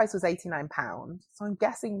 starting price was £89. So I'm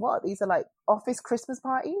guessing these are like office Christmas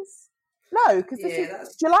parties? No, because this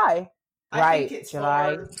is July. I think it's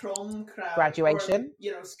July. for the prom crowd, Graduation.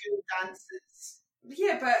 or, school dances.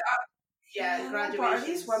 Yeah, but graduation. But are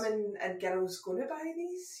these women and girls going to buy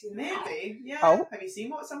these? You know? Maybe, yeah. Oh. Have you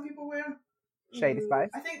seen what some people wear? Shady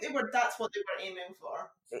Spice. I think that's what they were aiming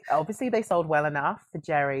for. Obviously, they sold well enough for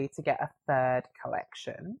Jerry to get a third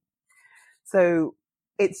collection. So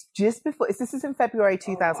it's just before. This is in February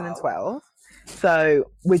 2012. Wow.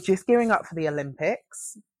 So we're just gearing up for the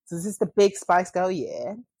Olympics. So this is the big Spice Girl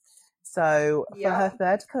year. So for her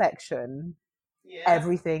third collection,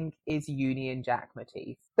 everything is Union Jack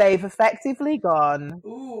motif. They've effectively gone.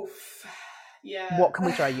 Oof. Yeah. What can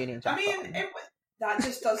we try Union Jack on? That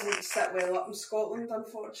just doesn't sit well up in Scotland,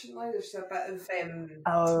 unfortunately. There's a bit of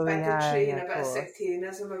of bigotry and a bit of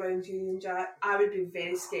sectarianism around Union Jack. I would be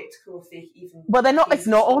very sceptical if they even... Well, they're not. It's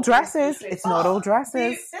not all dresses. It's not all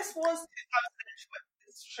dresses. This was 2012.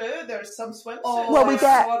 It's true. There's some swimsuits. Well, we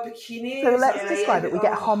get... bikinis. So let's describe it. We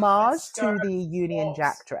get homage to the Union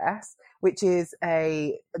Jack dress, which is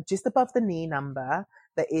a just above the knee number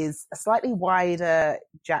that is a slightly wider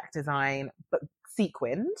Jack design, but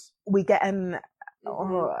sequined. We get an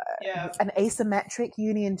asymmetric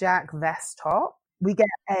Union Jack vest top. We get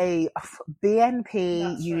a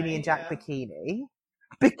BNP Union Jack bikini.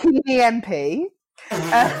 Bikini MP.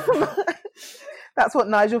 That's what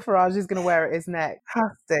Nigel Farage is going to wear at his neck.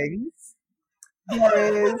 Hustings.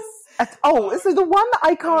 There is... so the one that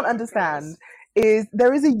I can't understand is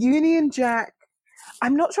there is a Union Jack...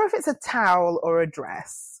 I'm not sure if it's a towel or a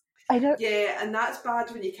dress. I don't... Yeah, and that's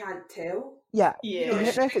bad when you can't tell. Yeah. You know, I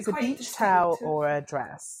don't know if it's a beach towel or a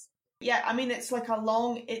dress. Yeah, I mean, it's like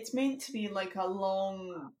it's meant to be like a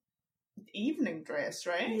long evening dress,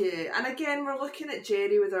 right? Yeah, and again, we're looking at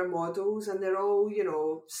Jerry with our models, and they're all,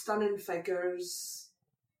 stunning figures.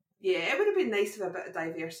 Yeah, it would have been nice to have a bit of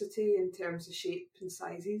diversity in terms of shape and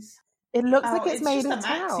sizes. It looks like it's made just of a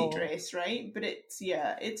maxi towel. dress, right? But it's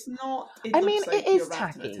not. It is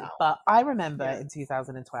tacky, but I remember in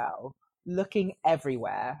 2012 looking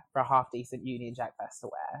everywhere for a half-decent Union Jack vest to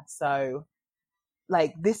wear. So,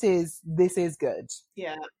 like, this is good.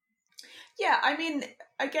 Yeah. Yeah, I mean,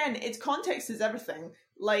 again, its context is everything.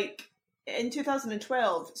 Like, in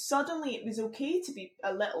 2012, suddenly it was okay to be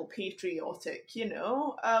a little patriotic,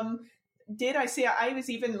 Dare I say, I was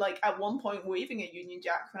even, like, at one point waving a Union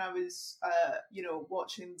Jack when I was,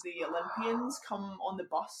 watching the Olympians come on the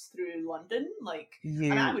bus through London. Like,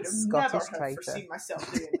 and I would have never have foreseen myself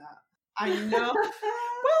doing that. I know.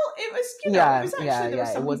 Well, it was, it was actually, there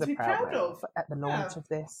was something to be proud of. At the launch of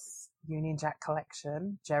this Union Jack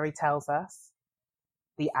collection, Jerry tells us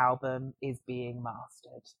the album is being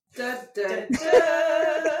mastered. Da, da,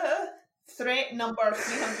 da. Threat number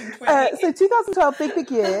 320. So 2012,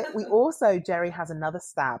 big year. Jerry has another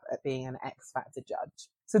stab at being an X Factor judge.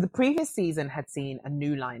 So the previous season had seen a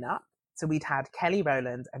new lineup. So we'd had Kelly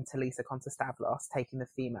Rowland and Talisa Kontostavlos taking the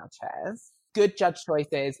female chairs. Good judge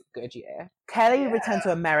choices, good year. Kelly returned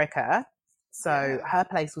to America. So her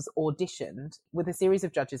place was auditioned with a series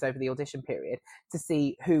of judges over the audition period to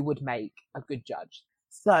see who would make a good judge.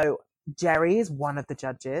 So Jerry is one of the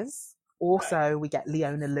judges. Also, we get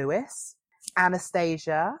Leona Lewis,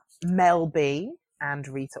 Anastasia, Mel B, and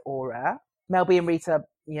Rita Ora. Mel B and Rita,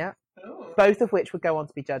 both of which would go on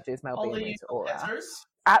to be judges, Mel B and Rita Ora.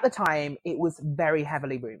 At the time, it was very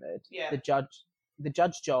heavily rumoured. Yeah. The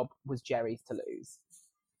judge job was Jerry's to lose.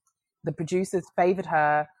 The producers favoured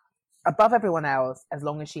her above everyone else as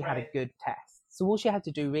long as she had a good test. So all she had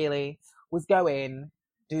to do really was go in,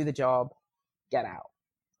 do the job, get out.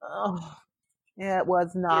 Oh, yeah, it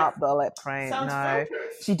was not bulletproof. No,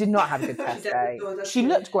 she did not have a good test day. She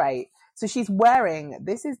looked great. So she's wearing,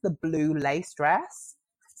 this is the blue lace dress.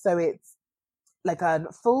 So it's like a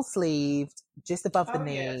full sleeved, just above the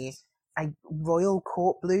knee, a royal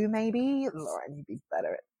court blue maybe. Lauren, you'd be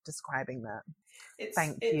better at describing that.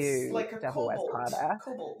 Thank you, it's like a Devil Wears Prada.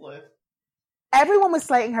 Cobalt blue. Everyone was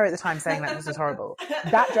slating her at the time, saying that this was horrible.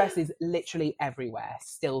 That dress is literally everywhere,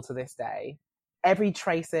 still to this day. Every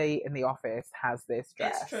Tracy in the office has this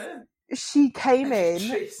dress. It's true. She came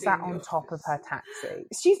in, sat on top of her taxi.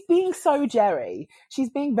 She's being so Jerry. She's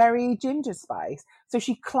being very Ginger Spice. So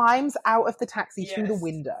she climbs out of the taxi through the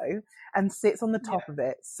window and sits on the top of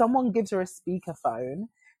it. Someone gives her a speakerphone.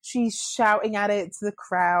 She's shouting at it to the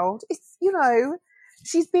crowd. It's,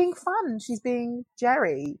 she's being fun. She's being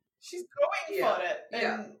Jerry. She's going for it.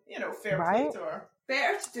 And, fair play to her.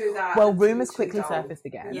 Better to do that. Well, rumours quickly surfaced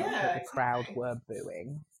again that the crowd were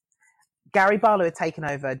booing. Gary Barlow had taken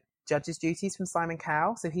over judge's duties from Simon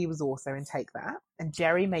Cowell, so he was also in Take That. And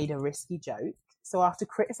Jerry made a risky joke. So after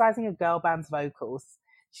criticising a girl band's vocals,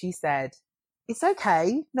 she said, "It's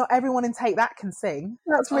okay, not everyone in Take That can sing."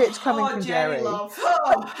 That's rich coming from Jerry. Because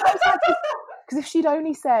if she'd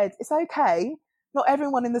only said, "It's okay, not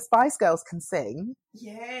everyone in the Spice Girls can sing."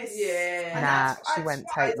 Yes. Yeah. Nah, she went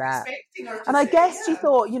Take That. And I guess she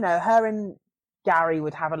thought, her and Gary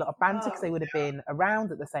would have a lot of banter because they would have been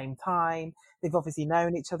around at the same time. They've obviously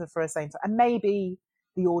known each other for the same time. And maybe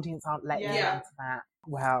the audience aren't letting them into that.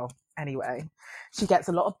 Well, anyway, she gets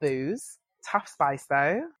a lot of boos. Tough Spice,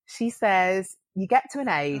 though. She says, you get to an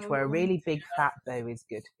age where a really big fat boo is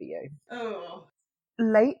good for you.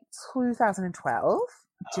 Late 2012,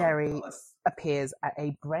 Jerry appears at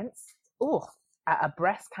a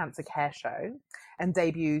breast cancer care show and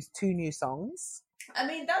debuts 2 new songs. I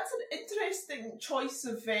mean, that's an interesting choice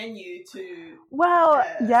of venue to... Well,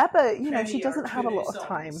 but, she doesn't have a lot of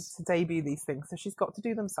time to debut these things, so she's got to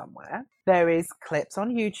do them somewhere. There is clips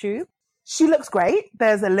on YouTube. She looks great.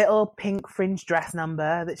 There's a little pink fringe dress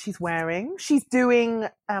number that she's wearing. She's doing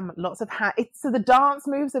lots of so the dance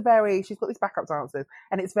moves are she's got these backup dancers,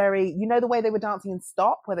 and it's very, the way they were dancing in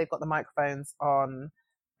Stop, where they've got the microphones on,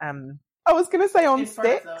 I was going to say on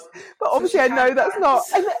sticks, but obviously I know that's not...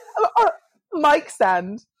 mic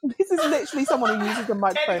stand. This is literally someone who uses a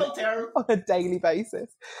microphone on a daily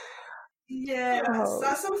basis. Yeah,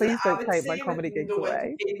 that's something please don't take my comedy gigs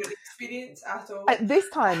away. Experience at all. At this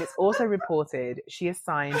time, it's also reported she has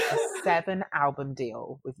signed a 7-album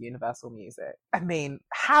deal with Universal Music. I mean,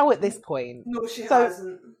 how at this point? No, she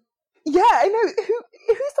hasn't. Yeah, I know.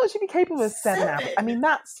 Who thought she'd be capable of 7 albums? I mean,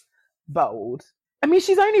 that's bold. I mean,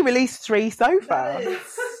 she's only released 3 so far.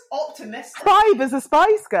 Optimistic. 5 as a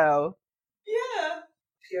Spice Girl.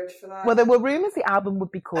 Yeah. cheered for that. Well, there were rumours the album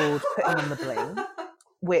would be called Putting on the Bling,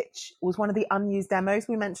 which was one of the unused demos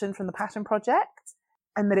we mentioned from the Passion Project,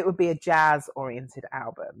 and that it would be a jazz-oriented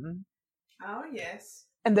album. Oh, yes.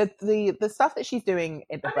 And the stuff that she's doing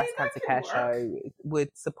at the breast cancer care show would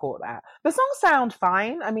support that. The songs sound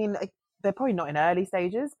fine. I mean, they're probably not in early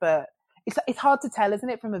stages, but it's hard to tell, isn't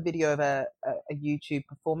it, from a video of a YouTube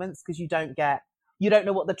performance, because you don't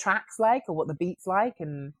know what the track's like or what the beat's like,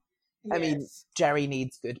 and I mean, Jerry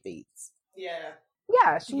needs good beats. Yeah.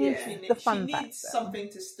 Yeah, she needs the fun factor. She needs something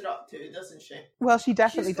to strut to, doesn't she? Well, she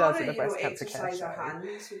definitely does at at the breast cancer care exercise show. her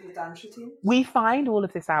hands with the dance routine. We find all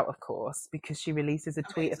of this out, of course, because she releases a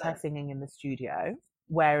tweet of her singing in the studio,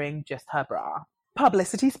 wearing just her bra.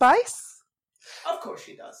 Publicity spice? Of course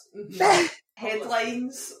she does. Mm-hmm.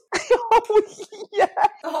 Headlines. Oh, yeah.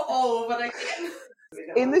 All over again.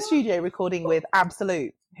 In the studio recording with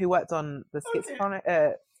Absolute, who worked on the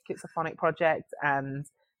Schizophonic Project and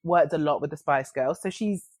worked a lot with the Spice Girls. So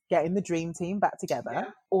she's getting the dream team back together. Yeah.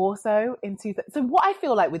 Also, so what I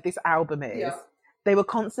feel like with this album is they were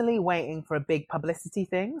constantly waiting for a big publicity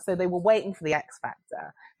thing. So they were waiting for the X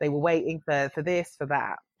Factor. They were waiting for this, for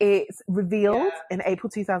that. It's revealed in April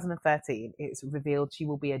 2013. It's revealed she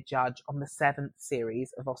will be a judge on the 7th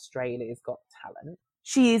series of Australia's Got Talent.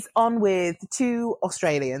 She's on with 2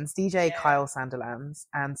 Australians, DJ Kyle Sandilands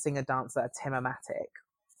and singer-dancer Tim Amatic.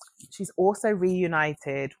 She's also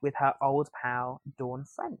reunited with her old pal, Dawn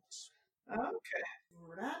French. Okay.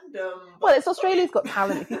 Random. Well, it's Australia's Got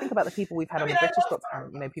Talent. If you think about the people we've had on the British Got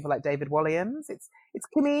Talent, you know, people like David Walliams. It's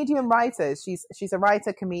comedian writers. She's a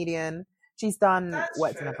writer, comedian. She's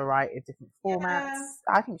worked in a variety of different formats.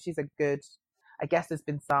 Yeah. I think she's I guess there's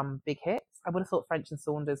been some big hits. I would have thought French and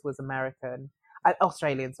Saunders was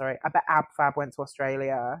Australian, sorry. I bet Ab Fab went to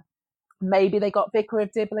Australia. Maybe they got Vicar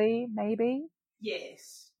of Dibley, maybe?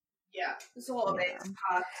 Yes. Yeah. There's a lot of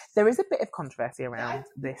expats. There is a bit of controversy around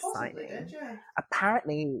this signing.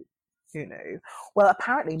 Apparently, who knew? Well,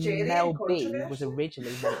 apparently Mel B was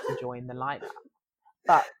originally meant to join the lineup.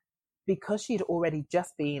 But because she'd already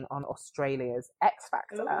just been on Australia's X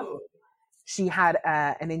Factor, she had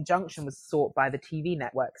an injunction was sought by the TV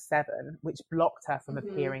network 7, which blocked her from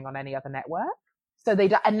appearing on any other network. So they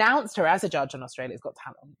announced her as a judge on Australia's Got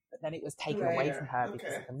Talent, but then it was taken away from her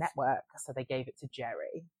because of the network, so they gave it to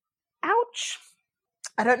Jerry. Ouch.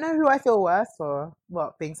 I don't know who I feel worse for,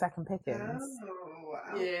 being second pickings. Oh,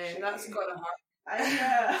 yeah, that's got to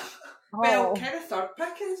hurt. Well, kind of third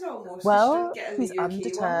pickings almost. Well, she's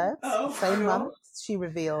undeterred. Same month, she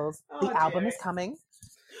reveals the album is coming.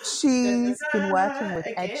 She's been working with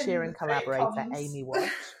Ed Sheeran collaborator Amy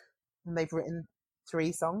Watch, and they've written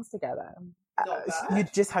 3 songs together.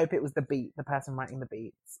 You'd just hope it was the beat, the person writing the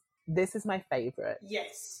beats. This is my favourite.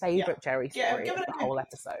 Yes. Favourite Jerry story of the whole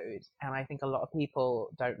episode, and I think a lot of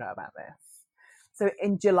people don't know about this. So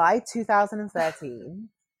in July 2013,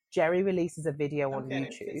 Jerry releases a video on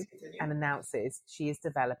YouTube and announces she is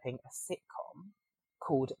developing a sitcom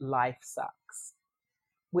called Life Sucks,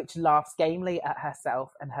 which laughs gamely at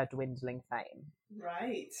herself and her dwindling fame.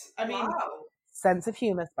 Right. I mean, sense of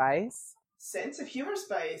humour spice. Sense of humour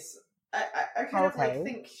spice. I kind of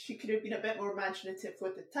think she could have been a bit more imaginative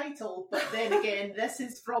with the title, but then again, this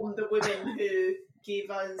is from the women who gave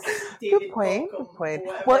us David Good point.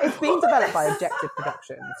 Beckham, well, it's being developed by Objective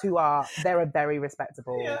Productions, they're a very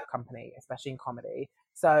respectable company, especially in comedy.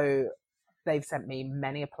 So they've sent me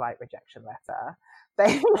many a polite rejection letter.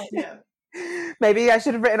 Maybe I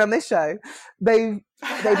should have written on this show. They've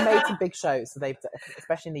made some big shows. So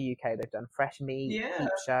especially in the UK, they've done Fresh Meat, Peep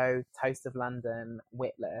Show, Toast of London,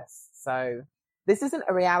 Witless. So this isn't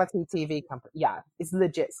a reality TV company. Yeah, it's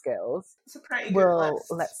legit skills. It's a pretty good list.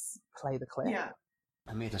 Let's play the clip. Yeah.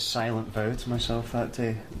 I made a silent vow to myself that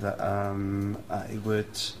day that I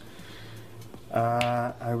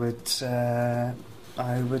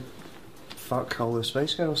would fuck all the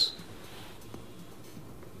Spice Girls.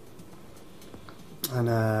 And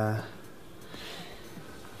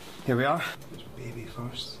here we are. There's Baby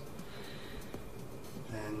first.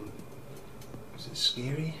 Then was it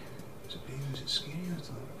Scary? Was it Baby? Was it Scary? I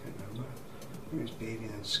can't remember. I think it was Baby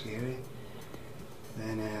and then Scary.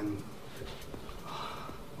 Then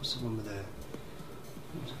what's the one with the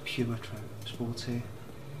Puma Sporty?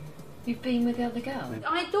 You've been with the other girl?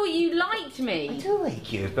 I thought you liked me. I do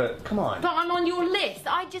like you, but come on. But I'm on your list.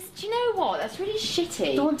 Do you know what? That's really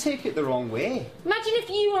shitty. Don't take it the wrong way. Imagine if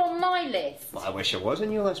you were on my list. Well, I wish I was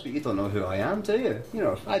on your list, but you don't know who I am, do you? You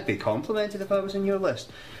know, I'd be complimented if I was on your list.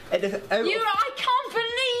 I can't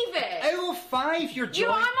believe it! Out of 5, you're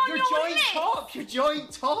joint top. You're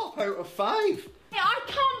joint top out of 5. I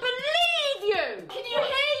can't believe you! Can you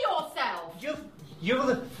hear yourself? You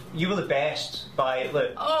were the best by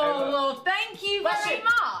look. Oh, well, thank you very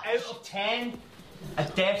much. Out of 10, I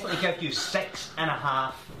definitely give you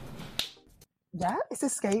 6.5. Yeah, it's a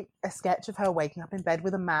sketch of her waking up in bed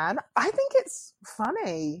with a man. I think it's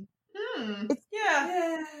funny.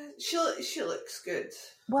 Yeah. She looks good.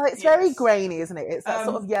 Well, it's very grainy, isn't it? It's that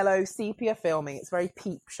sort of yellow sepia filming. It's very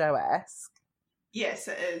Peep Show-esque. Yes,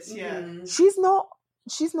 it is. Yeah. She's not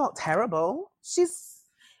terrible.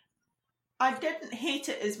 I didn't hate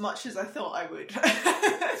it as much as I thought I would.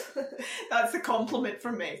 That's a compliment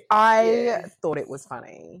from me. I thought it was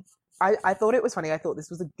funny. I thought it was funny. I thought this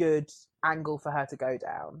was a good angle for her to go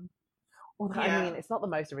down. Although, I mean, it's not the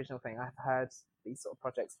most original thing. I've heard these sort of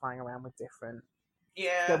projects flying around with different...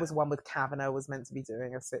 Yeah. There was one with Kavanaugh was meant to be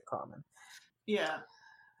doing a sitcom. And yeah.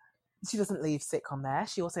 She doesn't leave sitcom there.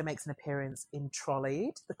 She also makes an appearance in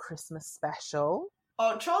Trolleyed, the Christmas special.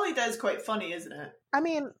 Oh, Trolleyed is quite funny, isn't it? I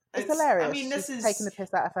mean, it's hilarious. I mean, this She's is... taking the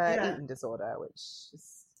piss out of her eating disorder, which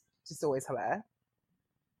is just always hilarious.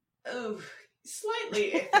 Oh,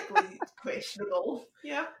 slightly ethically questionable.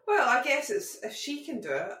 Yeah. Well, I guess it's if she can do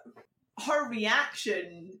it. Her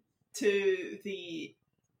reaction to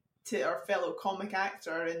our fellow comic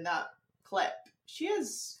actor in that clip,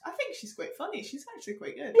 I think she's quite funny. She's actually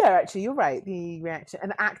quite good. Yeah, actually, you're right. The reaction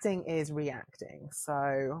and acting is reacting.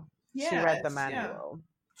 So she read the manual. Yeah.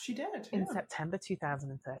 She did. In September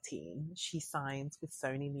 2013, she signs with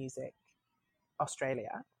Sony Music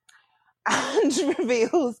Australia and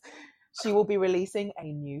reveals she will be releasing a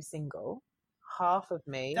new single, Half of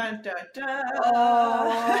Me. Dun, dun, dun.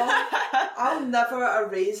 Oh, I'll never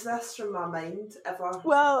erase this from my mind ever.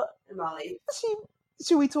 Well, in my life.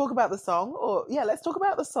 Should we talk about the song? Or let's talk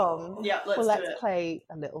about the song. Yeah, let's play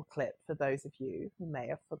a little clip for those of you who may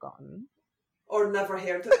have forgotten or never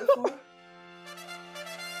heard it before.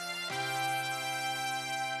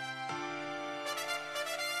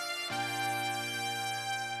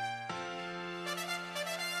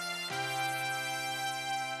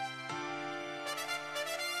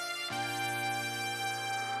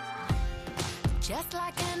 Just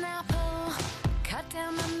like an apple, cut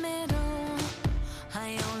down the middle.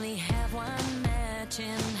 I only have one match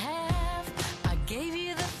in half. I gave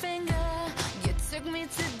you the finger, you took me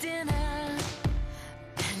to dinner,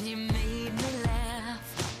 and you made me laugh.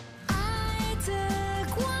 I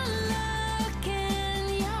took one look in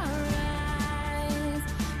your eyes,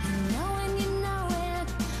 and knowing you know it,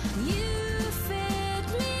 you fit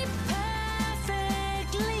me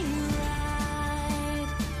perfectly right.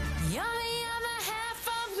 You're the other half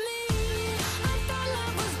of me. I thought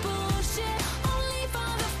love was bullshit, only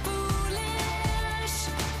for the foolish.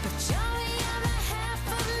 But you're the other half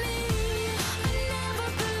of me. I never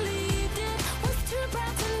believed it, was too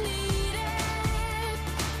proud to need it.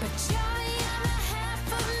 But you're the other half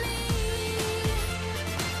of me.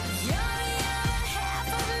 You're the other half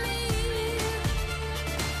of me.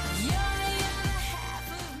 You're the other half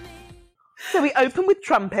of me. So we open with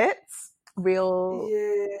trumpets, real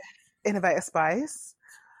Innovator Spice.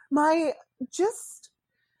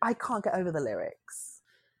 I can't get over the lyrics.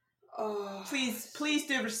 Oh, please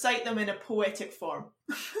do recite them in a poetic form.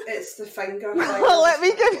 It's the finger.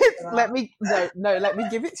 let me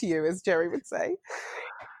give it to you, as Jerry would say.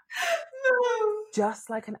 No. Just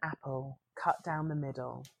like an apple cut down the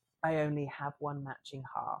middle, I only have one matching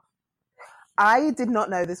half. I did not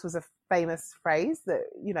know this was a famous phrase that,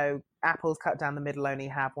 apples cut down the middle only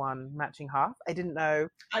have one matching half. I didn't know.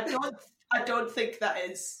 I don't think that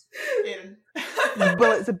is in.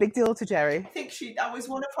 Well, it's a big deal to Jerry. I think that was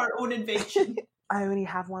one of her own invention. I only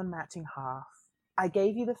have one matching half. I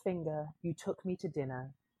gave you the finger, you took me to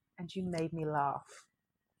dinner, and you made me laugh.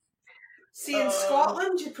 See, in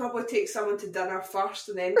Scotland, you'd probably take someone to dinner first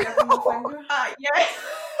and then give them the finger. Yeah.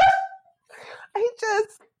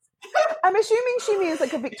 I'm assuming she means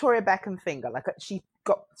like a Victoria Beckham finger, like she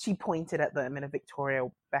pointed at them in a Victoria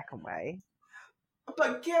Beckham way.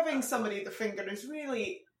 But giving somebody the finger is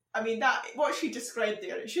really, that what she described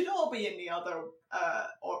there, it should all be in the other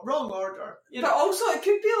wrong order. But also, it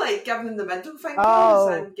could be like giving them the middle fingers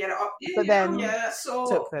and get it up. But then so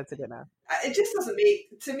took her to dinner. It just doesn't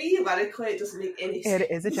make, to me, lyrically, it doesn't make any sense.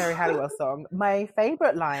 It is a Jerry Halliwell song. My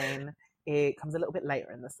favourite line, it comes a little bit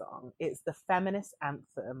later in the song. It's the feminist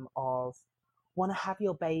anthem of, wanna have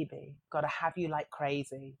your baby, gotta have you like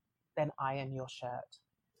crazy, then iron your shirt.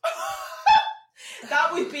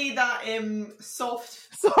 That would be that soft,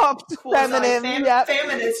 feminine,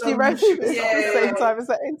 feminism. She wrote it at the same time as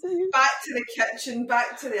that interview. Back to the kitchen,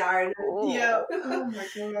 back to the iron. Oh. Yeah. Oh my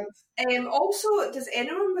god. Also, does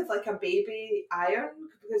anyone with like a baby iron?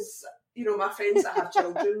 Because my friends that have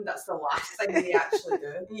children, that's the last thing they actually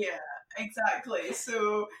do. Yeah. exactly.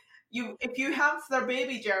 So if you have their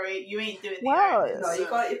baby, Jerry, you ain't doing the Well, ironing. No, you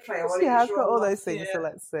got your priorities. She has got wrong, all love. those things, so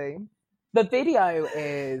let's see. The video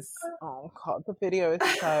is, oh god, the video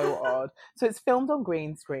is so odd. So it's filmed on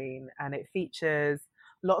green screen and it features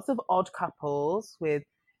lots of odd couples with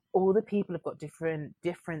all the people have got different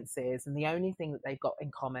differences, and the only thing that they've got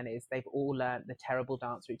in common is they've all learnt the terrible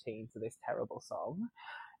dance routine to this terrible song.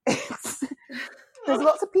 There's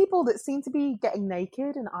lots of people that seem to be getting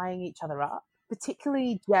naked and eyeing each other up,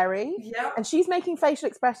 particularly Jerry. Yeah. And she's making facial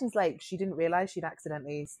expressions like she didn't realise she'd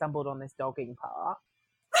accidentally stumbled on this dogging part.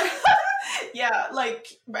 Yeah,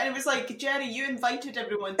 and it was like, Jerry, you invited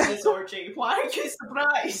everyone to this orgy. Why aren't you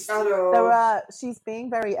surprised? I know. She's being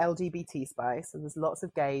very LGBT Spice, so there's lots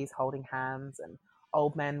of gays holding hands and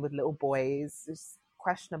old men with little boys. It's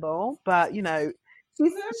questionable, but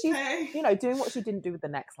she's doing what she didn't do with the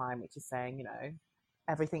next line, which is saying,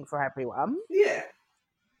 everything for everyone. Yeah.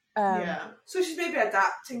 Yeah. So she's maybe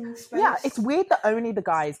adapting space. Yeah, it's weird that only the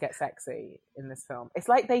guys get sexy in this film. It's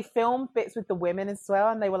like they filmed bits with the women as well,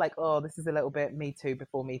 and they were like, oh, this is a little bit Me Too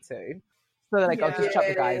before Me Too. So they're like, just chuck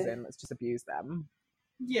the guys in, let's just abuse them.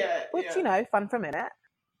 Yeah. Which, fun for a minute.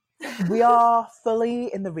 We are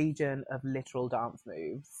fully in the region of literal dance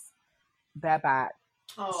moves. They're back.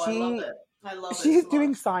 Oh, I love it. I love it. She's so doing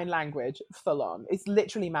much. sign language full on. It's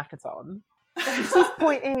literally Makaton. She's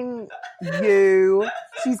pointing you.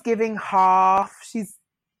 She's giving half.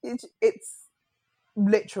 It's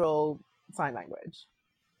literal sign language.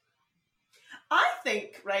 I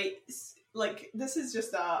think, right, this is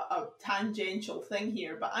just a tangential thing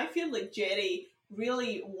here, but I feel like Jerry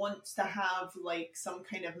really wants to have some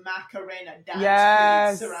kind of Macarena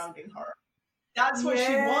dance craze surrounding her. That's what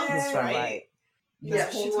she wants, right?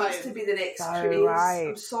 Yeah, she wants to be the next So craze. right.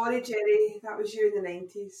 I'm sorry, Jerry. That was you in the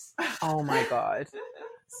 90s. Oh my god.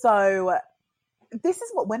 So this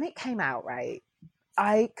is when it came out, right?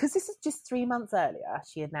 Because this is just 3 months earlier,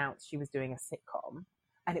 she announced she was doing a sitcom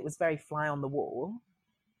and it was very fly on the wall.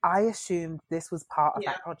 I assumed this was part of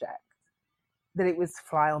that project. That it was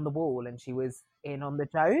fly on the wall and she was in on the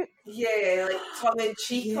joke. Yeah, tongue in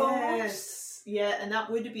cheek almost. Yeah, and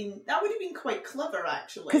that would have been quite clever,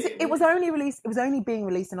 actually. Because it was only released. It was only being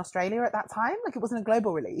released in Australia at that time. It wasn't a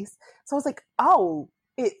global release. So I was like, oh,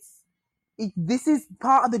 this is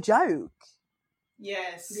part of the joke.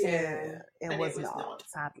 Yes. Yeah. It was not,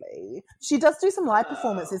 sadly. She does do some live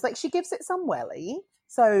performances. She gives it some welly.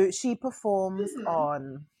 So she performs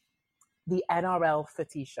on the NRL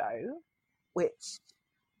footy show, which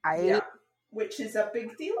is a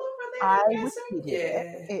big deal over there. I would tweet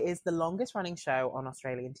it. It is the longest running show on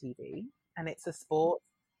Australian TV, and it's a sports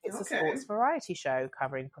variety show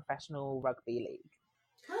covering professional rugby league.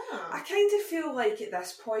 I kind of feel like at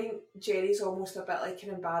this point, Jerry's almost a bit like an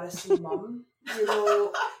embarrassing mum.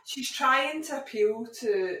 She's trying to appeal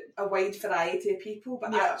to a wide variety of people,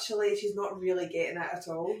 but actually she's not really getting it at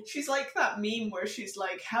all. She's like that meme where she's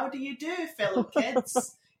like, how do you do, fellow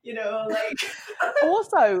kids?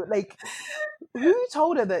 Also, who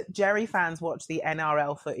told her that Jerry fans watch the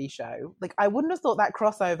NRL footy show? I wouldn't have thought that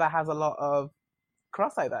crossover has a lot of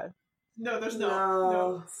crossover. No, there's not.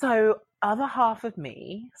 No. So, Other Half of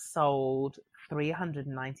Me sold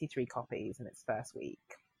 393 copies in its first week.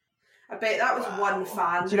 I bet that was one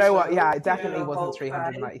fan. Do you know what? Yeah, it definitely wasn't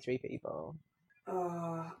 393 people. She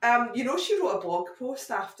wrote a blog post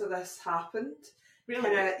after this happened.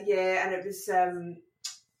 Really? And it was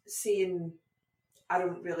saying, I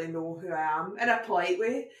don't really know who I am, in a polite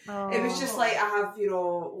way. Oh. It was just I have,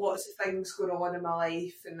 lots of things going on in my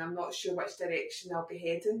life and I'm not sure which direction I'll be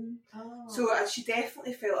heading. Oh. So she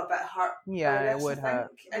definitely felt a bit hurt. Yeah, it would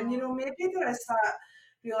hurt. And, maybe there is that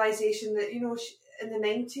realisation that, in the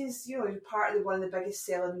 90s, you're part of one of the biggest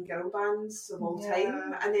selling girl bands of all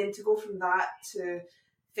time. And then to go from that to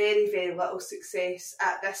very, very little success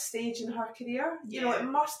at this stage in her career, it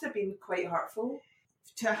must have been quite hurtful.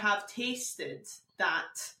 To have tasted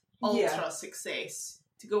that ultra success,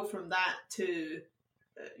 to go from that to,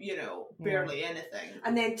 barely anything.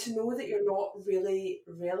 And then to know that you're not really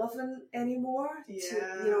relevant anymore.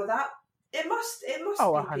 Yeah. That, it must be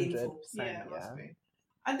 100%, painful. Yeah, it must be.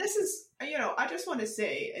 And this is, I just want to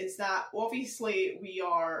say is that obviously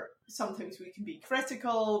sometimes we can be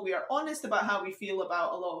critical, we are honest about how we feel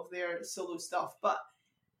about a lot of their solo stuff, but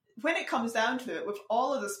when it comes down to it, with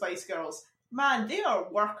all of the Spice Girls, man, they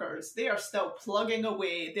are workers. They are still plugging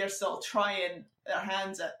away. They're still trying their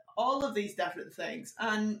hands at all of these different things.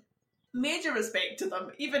 And major respect to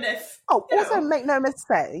them, even if... make no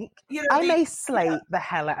mistake, I may slate the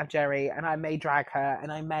hell out of Jerry, and I may drag her,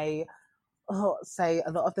 and I may say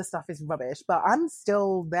a lot of the stuff is rubbish, but I'm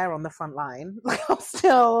still there on the front line.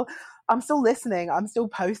 I'm still listening. I'm still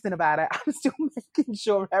posting about it. I'm still making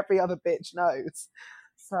sure every other bitch knows.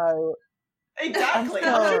 So exactly,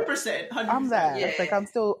 100%. I'm there. Yeah. It's like I'm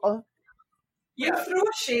still. We throw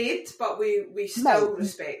shade, but we still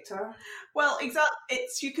respect her. Well, exactly.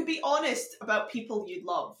 It's you could be honest about people you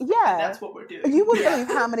love. Yeah, that's what we're doing. You wouldn't believe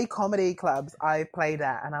how many comedy clubs I played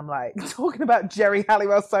at, and I'm like talking about Jerry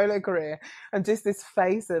Halliwell's solo career, and just this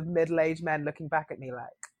face of middle-aged men looking back at me like,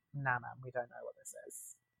 "Nah, man, we don't know what this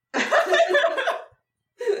is."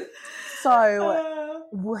 So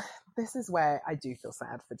this is where I do feel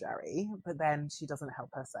sad for Jerry, but then she doesn't help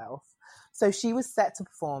herself. So she was set to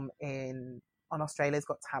perform on Australia's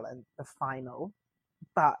Got Talent, the final,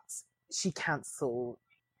 but she cancelled.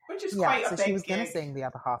 Which is quite a big she was going to gig. sing The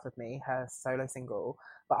Other Half of Me, her solo single,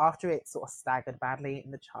 but after it sort of staggered badly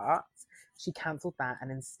in the charts, she cancelled that,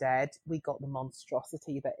 and instead we got the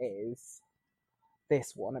monstrosity that is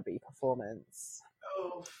this wannabe performance.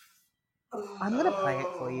 I'm going to play it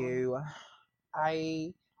for you.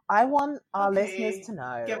 I want our listeners to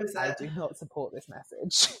know I do not support this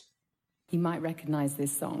message. You might recognise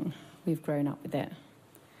this song. We've grown up with it.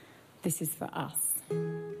 This is for us.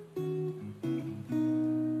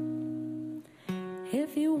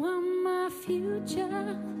 If you want my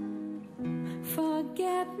future,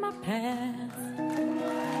 forget my past.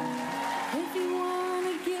 If you want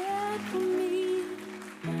to get from me,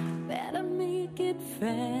 better make it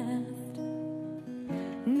fast.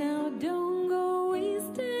 Now don't go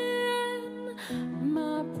wasting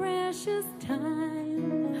my precious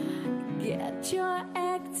time. Get your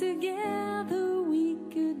act together, we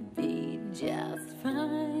could be just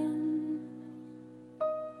fine.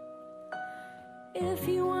 If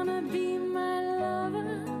you wanna be my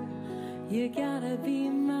lover, you gotta be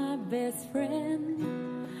my best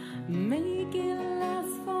friend. Make it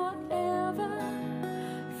last forever,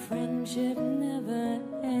 friendship never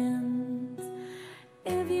ends.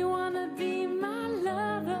 If you wanna be my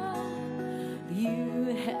lover,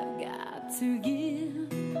 you have got to give.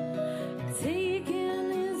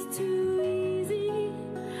 Taking is too easy,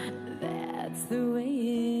 that's the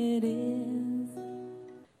way it is.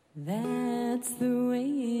 That's the way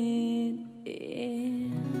it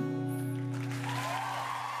is.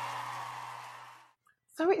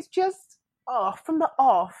 So it's just from the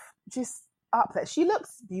off, just up there. She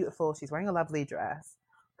looks beautiful. She's wearing a lovely dress,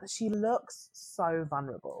 but she looks so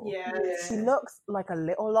vulnerable. Yeah. She looks like a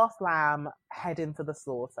little lost lamb heading for the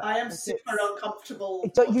slaughter. I am super uncomfortable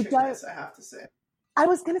you watching don't. this, I have to say. I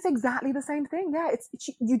was going to say exactly the same thing. Yeah,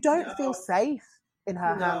 you don't feel safe in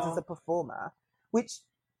her hands as a performer, which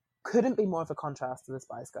couldn't be more of a contrast to the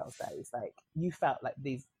Spice Girls days. Like, you felt like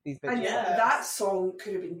these bitches. And that song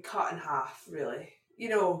could have been cut in half, really. You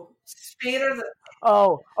know, spare her the...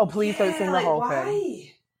 Oh, please don't sing the whole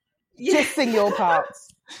thing. Just sing your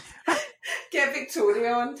parts. Get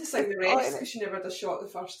Victoria on to sing the rest, because she never had a shot the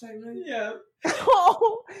first time round. Yeah.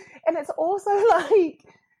 And it's also like,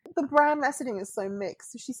 the brand messaging is so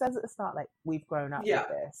mixed. So she says at the start, like, we've grown up with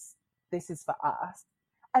this. This is for us.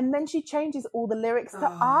 And then she changes all the lyrics to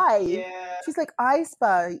I. Yeah. She's like, I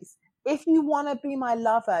Spice, if you want to be my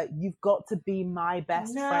lover, you've got to be my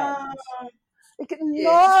best friend. Like,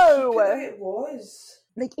 no! It was.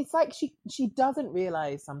 Like, it's like she doesn't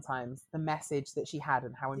realise sometimes the message that she had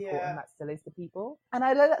and how important that still is to people. And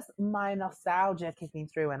I know that's my nostalgia kicking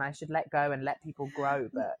through and I should let go and let people grow,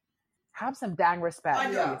 but have some dang respect for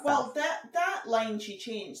yourself. Well, that line she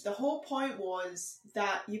changed. The whole point was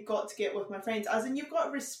that you've got to get with my friends, as in you've got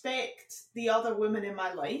to respect the other women in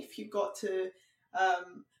my life. You've got to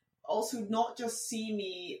also not just see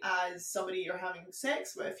me as somebody you're having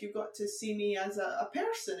sex with. You've got to see me as a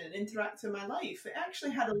person and interact in my life. It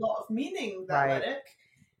actually had a lot of meaning, that lyric,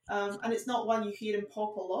 and it's not one you hear in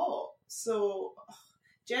pop a lot. So,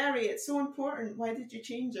 Jerry, it's so important. Why did you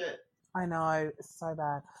change it? I know, it's so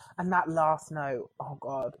bad. And that last note, oh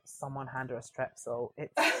God, someone hand her a Strepsil.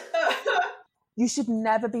 You should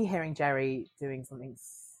never be hearing Jerry doing something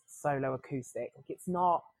solo acoustic. Like,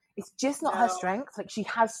 it's just not her strength. Like, she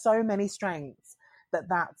has so many strengths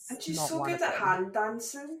that's and she's not so one good of at them. hand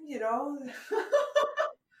dancing, you know.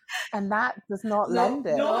 And that does not lend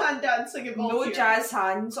it. No hand dancing involved. No here. jazz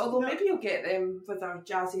hands, although maybe you'll get them with our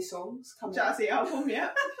jazzy songs coming. Jazzy album, yeah.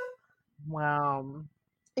 Wow.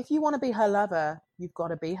 If you want to be her lover, you've got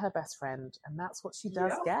to be her best friend. And that's what she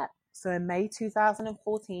does get. So in May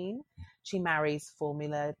 2014, she marries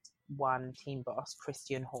Formula One team boss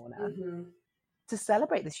Christian Horner. Mm-hmm. To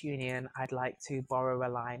celebrate this union, I'd like to borrow a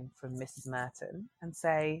line from Mrs. Merton and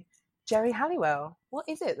say, Jerry Halliwell, what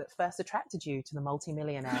is it that first attracted you to the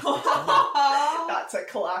multimillionaire? That's a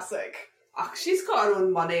classic. She's got her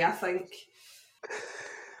own money, I think.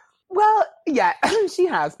 Well, yeah, she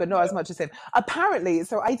has, but not as much as him. Apparently,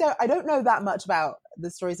 so I don't know that much about the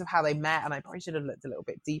stories of how they met, and I probably should have looked a little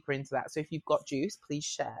bit deeper into that. So if you've got juice, please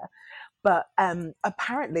share. But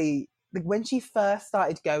apparently, when she first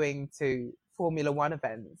started going to Formula One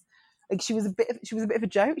events, like she was a bit of a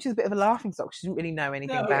joke. She was a bit of a laughing stock. She didn't really know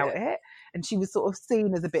anything about it, and she was sort of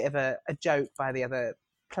seen as a bit of a joke by the other.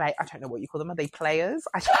 I don't know what you call them. Are they players?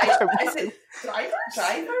 I don't know. Is it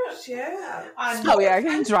drivers? Yeah.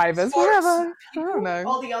 And drivers, whatever. I don't know.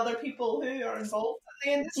 All the other people who are involved in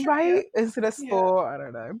the industry. Right? Is it a sport? I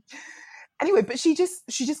don't know. Anyway, but she just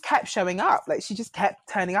kept showing up. Like, she just kept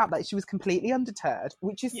turning up. Like, she was completely undeterred,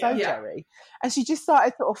 which is so Jerry. And she just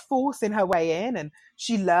started sort of forcing her way in, and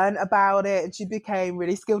she learned about it, and she became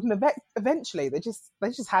really skilled. And eventually, they just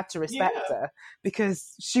had to respect her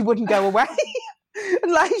because she wouldn't go away.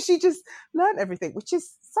 And like, she just learned everything, which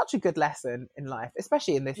is such a good lesson in life,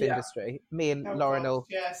 especially in this industry. Me and Lauren will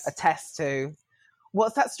attest to.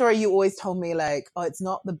 What's that story you always told me? Like, oh, it's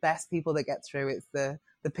not the best people that get through; it's the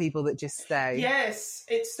people that just stay. Yes,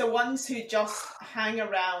 it's the ones who just hang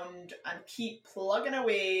around and keep plugging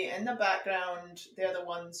away in the background. They're the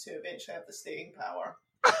ones who eventually have the staying power.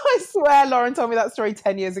 I swear, Lauren told me that story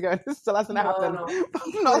 10 years ago, and it still hasn't happened. No.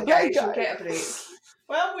 I'm not Get a break.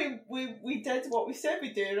 Well, we did what we said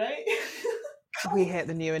we'd do, right? We hit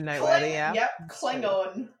the new and noteworthy, yeah. Yep, cling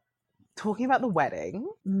on. Talking about the wedding,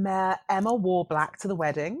 Emma wore black to the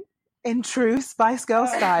wedding in true Spice Girl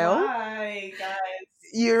style. Hi, guys.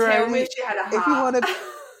 Tell me she had a hat. If you want to...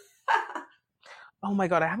 Oh my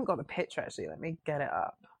God, I haven't got the picture, actually. Let me get it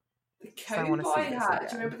up. The cowboy hat.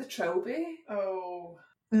 Do you remember the trilby? Oh.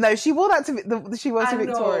 No, she wore that to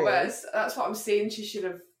Victoria. That's what I'm saying. She should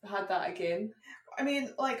have had that again. I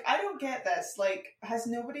mean, like, I don't get this. Like, has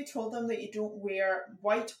nobody told them that you don't wear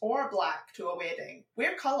white or black to a wedding?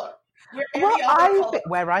 Wear colour. Wear any other colour.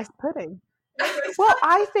 Wear rice pudding. Well,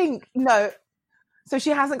 I think, no. So she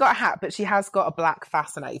hasn't got a hat, but she has got a black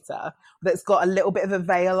fascinator that's got a little bit of a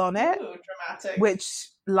veil on it. Ooh, dramatic. Which,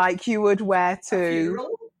 like, you would wear to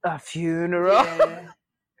a funeral. Yeah.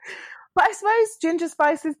 But I suppose Ginger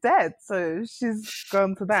Spice is dead, so she's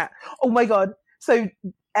gone to that. Oh my God. So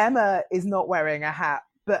Emma is not wearing a hat,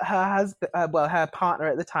 but her husband, her partner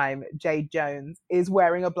at the time, Jade Jones, is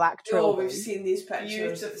wearing a black trilby. Oh, we've seen these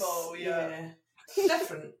pictures. Beautiful, yeah.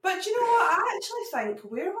 Different. But you know what? I actually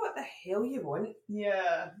think, wear what the hell you want.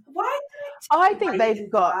 Yeah. Why? I think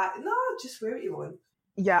they've got... No, just wear what you want.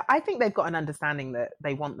 Yeah, I think they've got an understanding that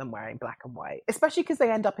they want them wearing black and white, especially because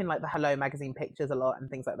they end up in like the Hello magazine pictures a lot and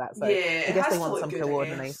things like that. So yeah, I guess they want some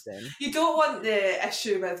coordination. You don't want the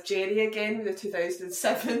issue with Jerry again with the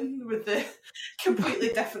 2007 with the completely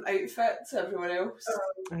different outfit to everyone else.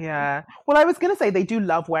 Yeah. Well, I was going to say they do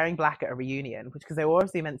love wearing black at a reunion, because they were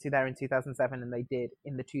obviously meant to there in 2007 and they did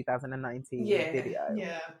in the 2019 video.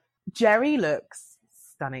 Yeah. Jerry looks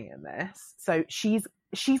stunning in this. So she's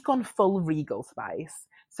gone full Regal Spice.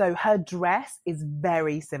 So her dress is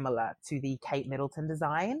very similar to the Kate Middleton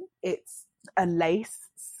design. It's a lace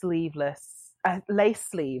sleeves, over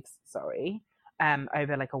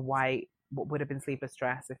like a white, what would have been sleeveless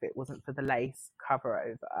dress if it wasn't for the lace cover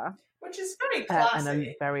over. Which is very classy. And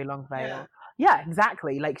a very long veil. Yeah,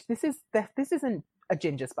 exactly. Like this isn't a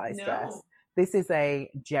Ginger Spice dress. This is a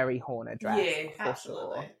Jerry Horner dress. Yeah,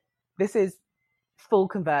 absolutely. Sure. This is full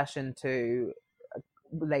conversion to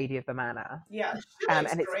Lady of the Manor. Yeah, and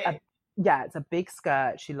it's it's a big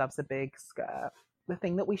skirt. She loves a big skirt. The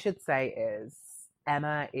thing that we should say is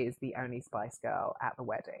Emma is the only Spice Girl at the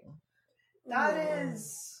wedding. That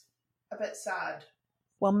is a bit sad.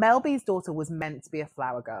 Well, Mel B's daughter was meant to be a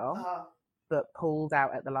flower girl, but pulled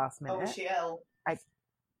out at the last minute. Oh, was she ill? I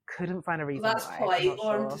couldn't find a reason. Well, that's why. polite,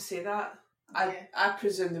 Lauren, to say that. I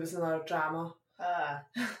presume there was another drama.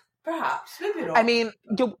 Perhaps, maybe not. I mean,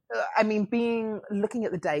 looking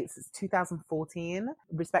at the dates, it's 2014.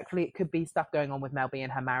 Respectfully, it could be stuff going on with Mel B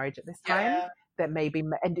and her marriage at this time. That maybe,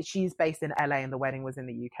 and she's based in LA, and the wedding was in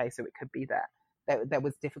the UK, so it could be that there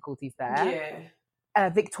was difficulties there. Yeah.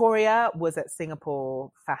 Victoria was at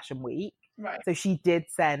Singapore Fashion Week, right? So she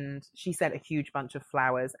sent a huge bunch of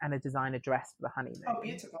flowers and a designer dress for the honeymoon. Oh,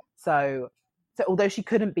 beautiful. So although she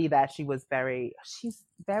couldn't be there, she's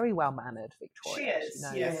very well mannered, Victoria. She is.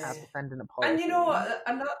 She knows how to send an apology. And you know,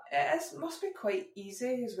 it must be quite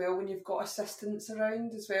easy as well when you've got assistants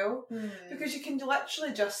around as well, because you can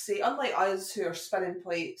literally just say, unlike us who are spinning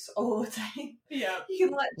plates all the time, you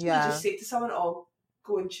can literally just say to someone, "Oh,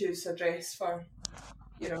 go and choose a dress for,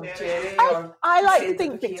 Jerry." I like to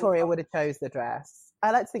think Victoria would have chose the dress. I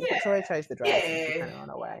like to think Victoria chose the dress. Depending on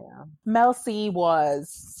her way. Mel C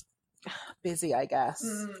was busy, I guess.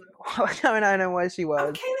 I don't know where she I'm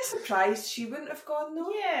was. kind of surprised she wouldn't have gone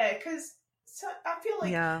though. Yeah, because I feel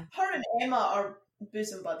like Yeah. her and Emma are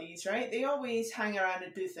bosom buddies, right? They always hang around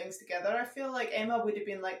and do things together. I feel like Emma would have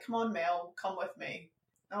been like, come on, Mel, come with me.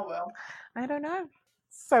 Oh, well. I don't know.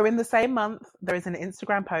 So in the same month, there is an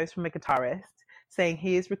Instagram post from a guitarist saying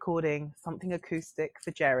he is recording something acoustic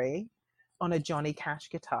for Jerry on a Johnny Cash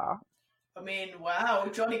guitar. I mean, wow,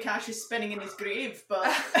 Johnny Cash is spinning in his grave, but...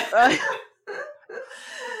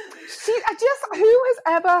 Who has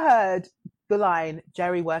ever heard the line,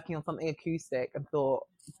 Jerry working on something acoustic, and thought,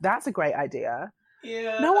 that's a great idea?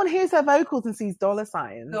 Yeah. No one hears her vocals and sees dollar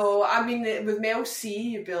signs. No, I mean, with Mel C,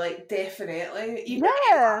 you'd be like, definitely. Even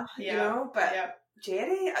Yeah. Emma, you know, but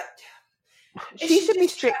Jerry... She should be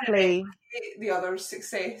strictly... the other's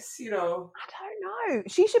success, you know. I don't know.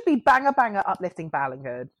 She should be banger banger uplifting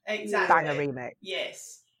ballad. Exactly. Banger remix.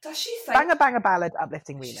 Yes. Does she think Banger banger ballad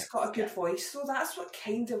uplifting remix? she's got a good voice, though? That's what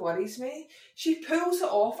kind of worries me. She pulls it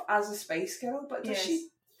off as a Spice Girl, but does she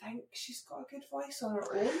think she's got a good voice on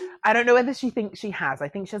her own? I don't know whether she thinks she has. I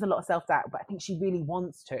think she has a lot of self-doubt, but I think she really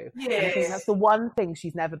wants to. And I think that's the one thing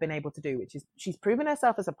she's never been able to do, which is she's proven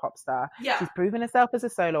herself as a pop star. Yeah. She's proven herself as a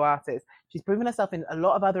solo artist. She's proven herself in a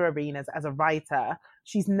lot of other arenas as a writer.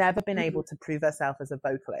 She's never been able to prove herself as a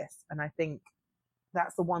vocalist. And I think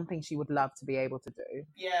that's the one thing she would love to be able to do.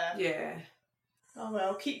 Yeah. Yeah. Oh,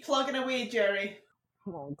 well, keep plugging away, Jerry.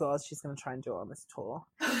 Oh, God, she's going to try and do it on this tour.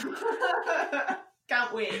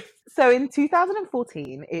 Can't wait. So in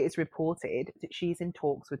 2014, it is reported that she's in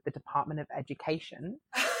talks with the Department of Education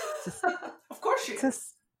Of course she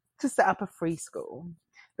is. to set up a free school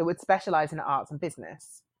that would specialise in arts and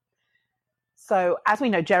business. So, as we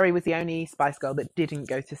know, Jerry was the only Spice Girl that didn't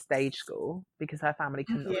go to stage school because her family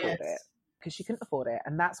couldn't afford it. Because she couldn't afford it.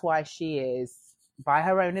 And that's why she is, by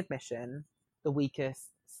her own admission, the weakest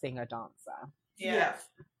singer-dancer. Yeah.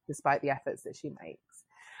 Despite the efforts that she makes.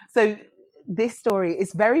 So this story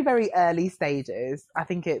is very, very early stages. I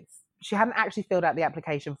think she hadn't actually filled out the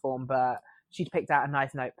application form, but she'd picked out a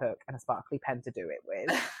nice notebook and a sparkly pen to do it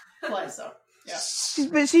with. Bless her. Yeah.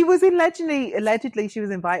 But she was allegedly she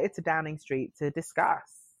was invited to Downing Street to discuss.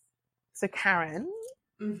 So Karen,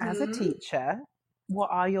 as a teacher, what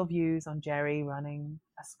are your views on Jerry running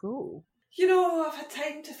a school? You know, I've had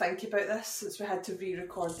time to think about this since we had to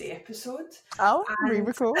re-record the episode. Oh,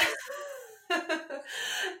 re-record?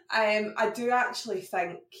 I do actually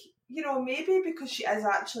think, you know, maybe because she is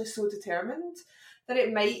actually so determined that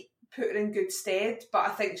it might put her in good stead, but I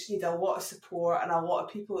think she needs a lot of support and a lot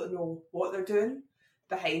of people that know what they're doing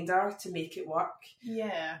behind her to make it work.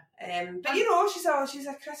 Yeah. But you know, she's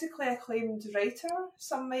a critically acclaimed writer,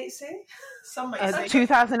 some might say. Some might say.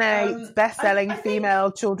 2008 best-selling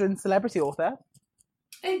female children's celebrity author.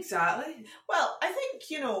 Exactly. Well, I think,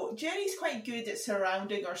 you know, Jerry's quite good at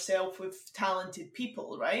surrounding herself with talented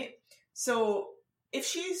people, right? So if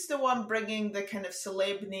she's the one bringing the kind of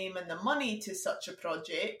celeb name and the money to such a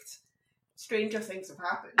project, stranger things have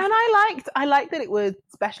happened. And I liked that it would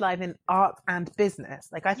specialise in art and business.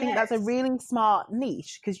 Like, I think that's a really smart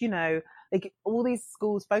niche because, you know, like all these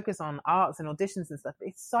schools focus on arts and auditions and stuff. But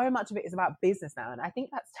so much of it is about business now. And I think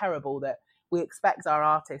that's terrible that we expect our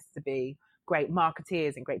artists to be great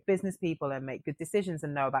marketeers and great business people and make good decisions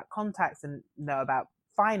and know about contacts and know about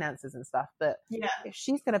finances and stuff. But if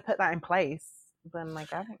she's going to put that in place, then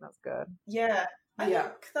like I think that's good. Yeah, I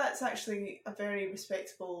think that's actually a very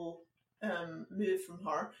respectable move from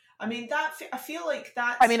her. I mean, I feel like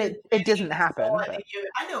that's... I mean, it doesn't happen. But...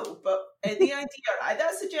 I know, but the idea,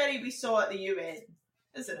 that's the Jerry we saw at the UN,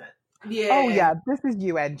 isn't it? Yeah. Oh, yeah, this is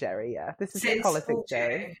UN Jerry, yeah. This is politics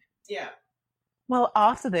Jerry. Yeah. Well,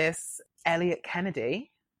 after this, Elliot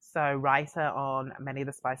Kennedy, so writer on many of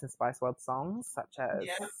the Spice and Spice World songs, such as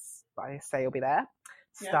I Say You'll Be There,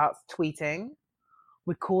 starts tweeting,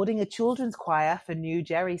 recording a children's choir for new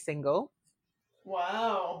Jerry single.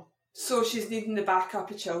 Wow. So she's needing the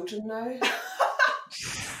backup of children now?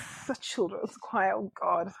 The children's choir, oh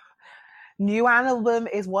God. New album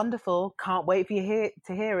is wonderful. Can't wait for you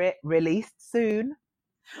to hear it. Released soon.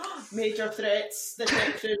 Major threats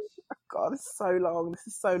detected. God, it's so long. This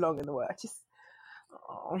is so long in the work. She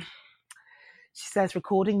says,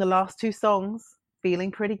 recording the last 2 songs,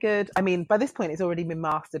 feeling pretty good. I mean, by this point, it's already been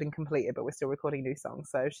mastered and completed, but we're still recording new songs.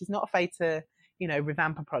 So she's not afraid to, you know,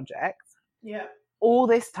 revamp a project. Yeah. All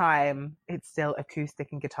this time, it's still acoustic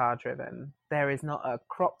and guitar driven. There is not a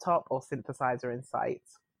crop top or synthesizer in sight.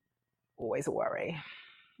 Always a worry.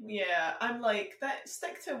 Yeah, I'm like,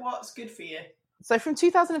 stick to what's good for you. So from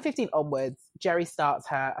 2015 onwards, Jerry starts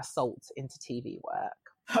her assault into TV work.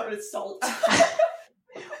 Her assault.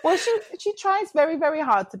 Well, she tries very, very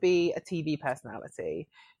hard to be a TV personality.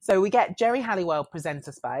 So we get Jerry Halliwell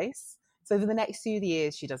presenter space. So for the next few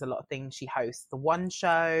years, she does a lot of things. She hosts The One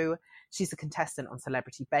Show. She's a contestant on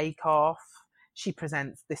Celebrity Bake Off. She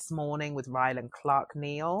presents This Morning with Ryland Clark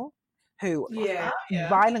Neal, who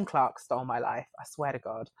Ryland Clark stole my life. I swear to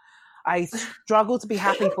God. I struggle to be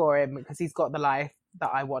happy for him because he's got the life that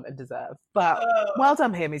I want and deserve. But well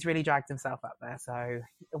done him. He's really dragged himself up there. So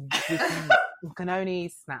we can only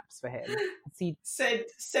snaps for him. Said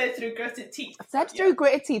through gritted teeth. Through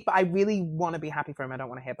gritted teeth, but I really want to be happy for him. I don't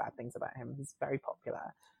want to hear bad things about him. He's very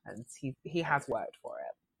popular and he has worked for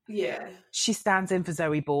it. Yeah. She stands in for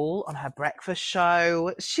Zoe Ball on her breakfast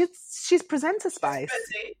show. She's presenter spice.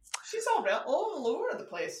 She's all over the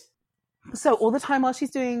place. So all the time while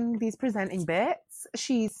she's doing these presenting bits,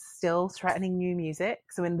 she's still threatening new music.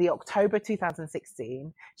 So in the October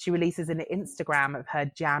 2016, she releases an Instagram of her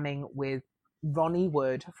jamming with Ronnie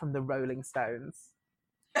Wood from the Rolling Stones.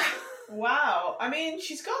 Wow. I mean,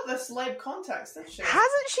 she's got the celeb contacts, doesn't she?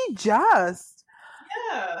 Hasn't she just?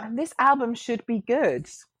 Yeah. And this album should be good.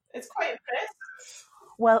 It's quite impressive.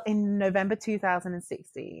 Well, in November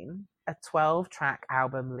 2016, a 12-track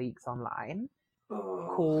album leaks online.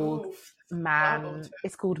 Called Man.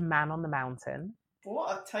 It's called Man on the Mountain.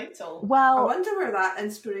 What a title! Well, I wonder where that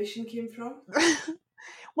inspiration came from.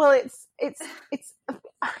 Well, it's.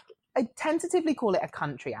 I tentatively call it a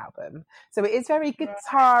country album, so it is very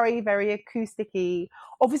guitar-y, very acoustic-y.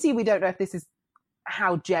 Obviously, we don't know if this is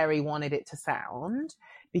how Jerry wanted it to sound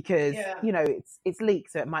because you know it's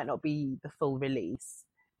leaked, so it might not be the full release.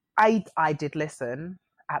 I did listen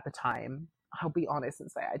at the time. I'll be honest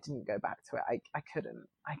and say I didn't go back to it. I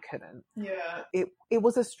couldn't. Yeah. It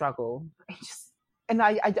was a struggle.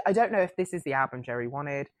 I don't know if this is the album Jerry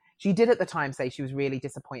wanted. She did at the time say she was really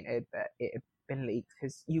disappointed that it had been leaked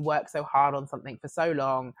because you work so hard on something for so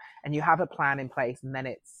long and you have a plan in place and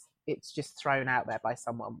then it's just thrown out there by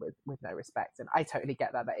someone with no respect. And I totally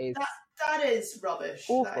get that. That is rubbish.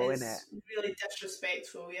 Awful, that is isn't it? Really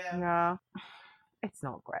disrespectful, Yeah. It's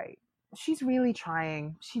not great. She's really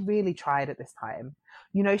trying. She really tried at this time.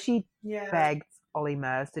 You know, she begged Ollie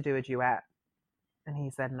Murs to do a duet and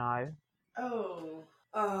he said no. Oh.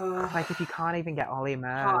 Like if you can't even get Ollie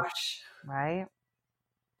Murs. Harsh. Right?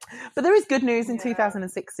 But there is good news in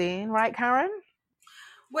 2016, right, Karen?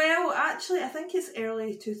 Well, actually, I think it's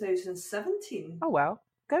early 2017. Oh, well,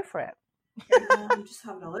 go for it. I'm just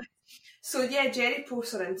having a look. So, Jerry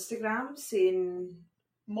posts on Instagram saying...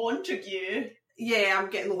 Montague. Yeah, I'm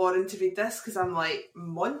getting Lauren to read this because I'm like,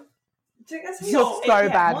 You're so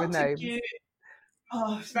bad with names.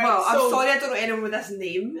 Oh, right. Well, I'm sorry I don't know anyone with this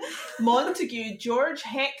name. Montague George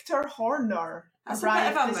Hector Horner That's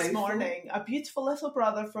arrived this morning. A beautiful little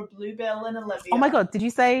brother for Bluebell and Olivia. Oh my God, did you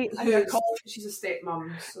say... She's a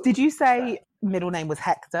stepmom. So. Did you say middle name was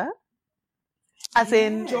Hector? As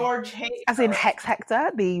in... George Hector. As in Hex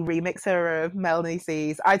Hector, the remixer of Melanie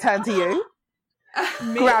C's I Turn to You.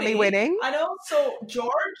 Grammy winning. And also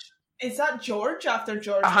George, is that George after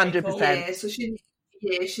George 100%. Yeah, so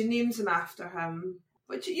she names him after him,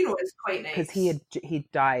 which you know is quite nice. Because he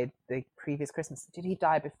died the previous Christmas. Did he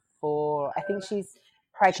die before? I think she's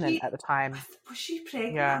pregnant at the time. Was she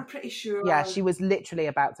pregnant? Yeah. I'm pretty sure. Yeah, she was literally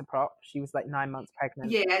about to prop. She was like 9 months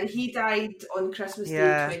pregnant. Yeah, and he died on Christmas Day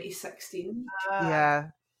 2016. Yeah,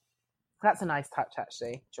 that's a nice touch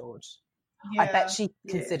actually, George. Yeah. I bet she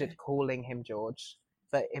considered calling him George,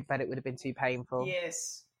 but it would have been too painful.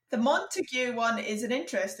 Yes. The Montague one is an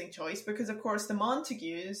interesting choice because, of course, the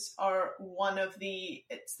Montagues are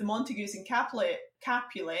it's the Montagues and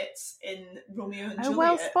Capulets in Romeo and Juliet. Oh,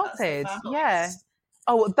 well spotted. Yeah.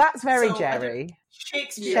 Oh, that's very Jerry.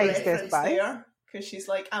 Shakespeare spice. there. Because she's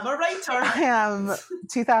like, I'm a writer. I am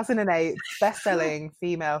 2008 best-selling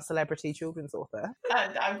female celebrity children's author.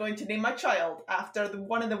 And I'm going to name my child after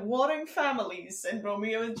one of the warring families in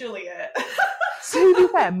Romeo and Juliet. So to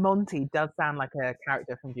be fair, Monty does sound like a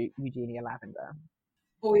character from Eugenia Lavender.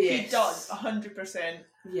 Oh, yes. He does, 100%.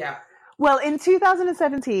 Yeah. Well, in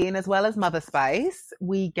 2017, as well as Mother Spice,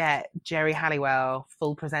 we get Jerry Halliwell,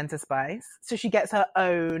 full presenter Spice. So she gets her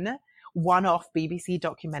own one-off BBC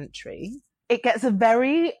documentary. It gets a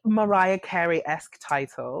very Mariah Carey-esque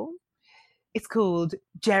title. It's called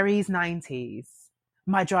Jerry's 90s,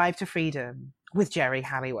 My Drive to Freedom with Jerry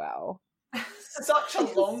Halliwell. Such a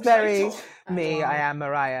long Very title. me, I am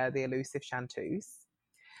Mariah, the elusive chanteuse.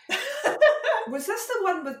 Was this the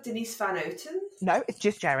one with Denise Van Outen? No, it's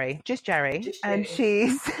just Jerry. And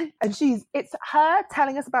it's her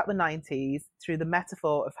telling us about the 90s through the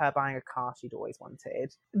metaphor of her buying a car she'd always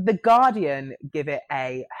wanted. The Guardian give it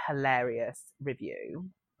a hilarious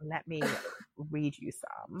review. let me read you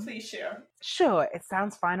some. Please share. Sure, it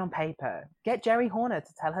sounds fine on paper. Get Jerry Horner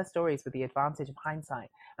to tell her stories with the advantage of hindsight,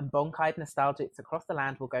 and bonk-eyed nostalgics across the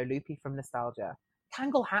land will go loopy from nostalgia.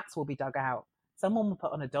 Kangol hats will be dug out. Someone will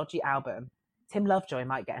put on a dodgy album. Tim Lovejoy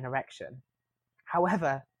might get an erection.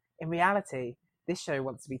 However, in reality, this show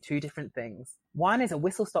wants to be two different things. One is a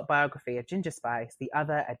whistle-stop biography of Ginger Spice, the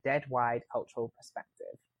other a dead-wide cultural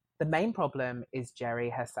perspective. The main problem is Jerry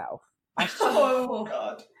herself. Oh,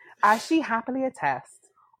 God. As she happily attests,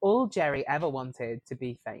 all Jerry ever wanted to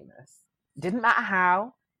be famous. Didn't matter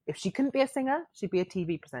how. If she couldn't be a singer, she'd be a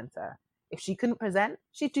TV presenter. If she couldn't present,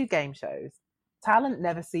 she'd do game shows. Talent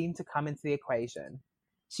never seemed to come into the equation.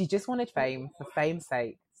 She just wanted fame for fame's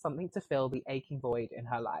sake, something to fill the aching void in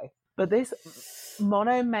her life. But this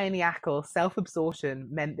monomaniacal self-absorption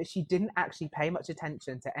meant that she didn't actually pay much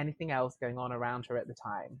attention to anything else going on around her at the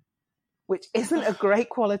time, which isn't a great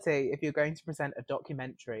quality if you're going to present a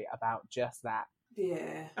documentary about just that.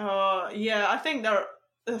 Yeah. Yeah, I think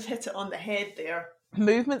they've hit it on the head there.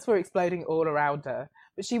 Movements were exploding all around her,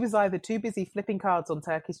 but she was either too busy flipping cards on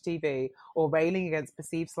Turkish TV or railing against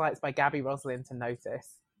perceived slights by Gabby Roslin to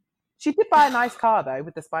notice. She did buy a nice car, though,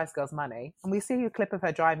 with the Spice Girls' money, and we see a clip of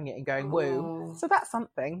her driving it and going, woo, so that's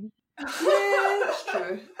something. Yeah, that's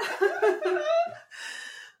true.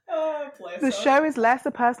 The show is less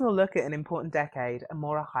a personal look at an important decade and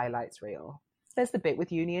more a highlights reel. There's the bit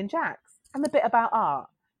with Uni and Jax, and the bit about art.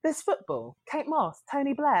 There's football, Kate Moss,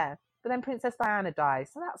 Tony Blair, but then Princess Diana dies,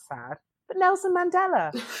 so that's sad. But Nelson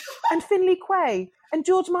Mandela, and Finlay Quaye, and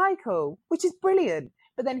George Michael, which is brilliant,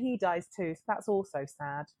 but then he dies too, so that's also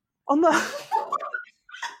sad. On the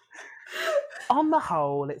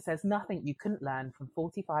whole, it says nothing you couldn't learn from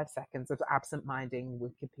 45 seconds of absent-minding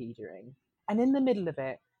Wikipediaing. And in the middle of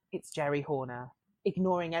it, it's Jerry Horner,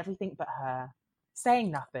 ignoring everything but her,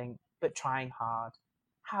 saying nothing but trying hard.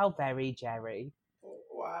 How very Jerry.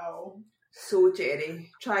 Wow. So Jerry,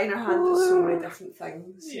 trying her hand at so many different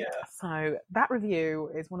things. Yeah. So that review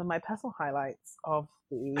is one of my personal highlights of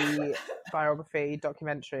the biography,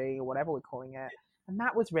 documentary, or whatever we're calling it. And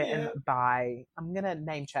that was written by, I'm going to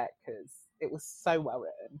name check because it was so well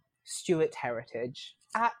written, Stuart Heritage,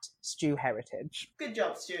 at Stu Heritage. Good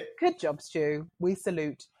job, Stu. Good job, Stu. We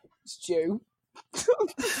salute Stu.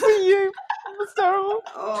 For you. That's terrible.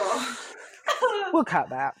 Oh. We'll cut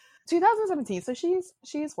that. 2017, so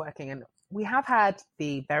she is working, and we have had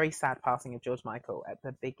the very sad passing of George Michael at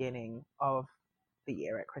the beginning of the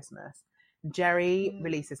year at Christmas. Jerry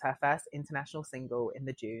releases her first international single in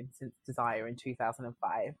the June since Desire in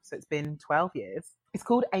 2005. So it's been 12 years. It's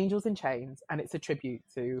called Angels in Chains, and it's a tribute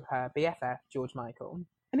to her BFF, George Michael.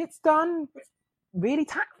 And it's done really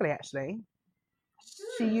tactfully, actually.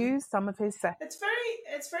 She used some of his... It's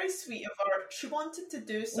very sweet of her. She wanted to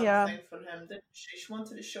do something for him, didn't she? She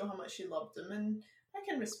wanted to show how much she loved him, and I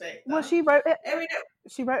can respect that. Well, she wrote it.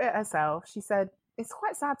 She wrote it herself. She said, it's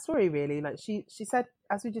quite a sad story, really. Like she said,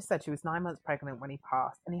 as we just said, she was 9 months pregnant when he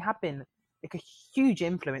passed, and he had been like a huge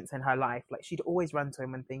influence in her life. Like she'd always run to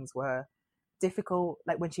him when things were difficult.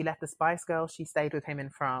 Like when she left the Spice Girls, she stayed with him in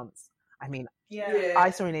France. I mean,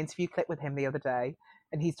 I saw an interview clip with him the other day,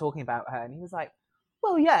 and he's talking about her, and he was like,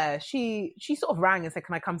 well, yeah, she sort of rang and said,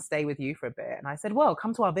 can I come stay with you for a bit? And I said, well,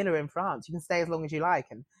 come to our villa in France. You can stay as long as you like.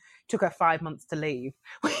 And it took her 5 months to leave,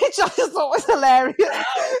 which I just thought was hilarious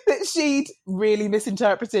that she'd really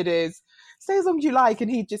misinterpreted as stay as long as you like. And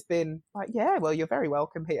he'd just been like, yeah, well, you're very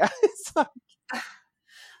welcome here. So,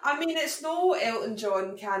 I mean, it's no Elton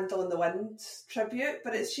John Candle in the Wind tribute,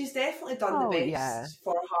 but she's definitely done the best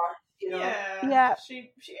for her. You know? Yeah. She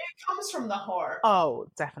it comes from the heart. Oh,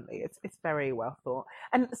 definitely. It's very well thought.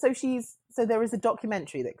 And so there is a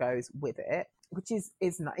documentary that goes with it, which is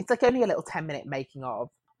nice. It's like only a little 10-minute making of,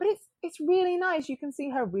 but it's really nice. You can see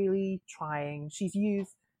her really trying. She's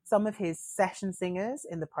used some of his session singers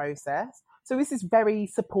in the process. So this is very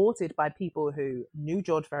supported by people who knew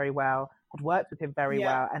George very well, had worked with him very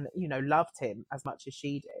well, and, you know, loved him as much as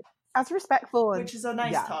she did. As respectful. Which is a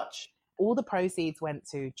nice touch. All the proceeds went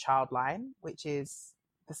to Childline, which is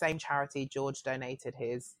the same charity George donated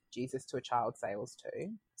his Jesus to a Child sales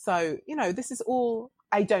to. So, you know, this is all,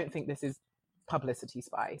 I don't think this is publicity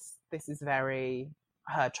spice. This is very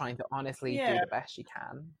her trying to honestly do the best she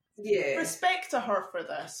can. Yeah. Respect to her for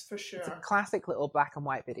this, for sure. It's a classic little black and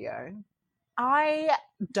white video. I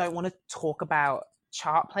don't want to talk about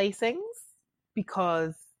chart placings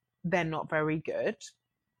because they're not very good.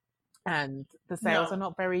 And the sales are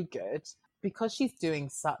not very good because she's doing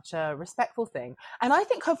such a respectful thing. And I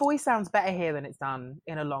think her voice sounds better here than it's done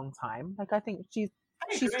in a long time. Like, I think she's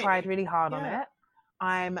tried really hard on it.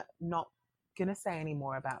 I'm not going to say any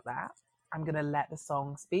more about that. I'm going to let the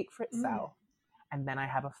song speak for itself. And then I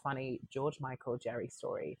have a funny George Michael Jerry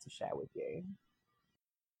story to share with you.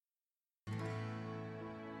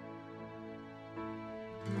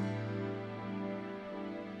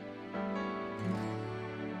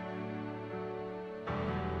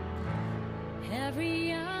 Every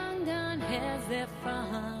young gun has their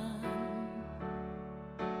fun.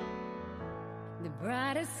 The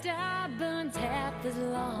brightest star burns half as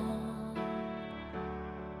long.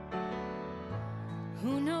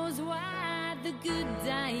 Who knows why the good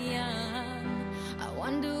die young? I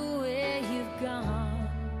wonder where you've gone.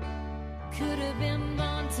 Could have been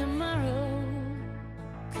born tomorrow.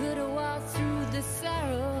 Could have walked through the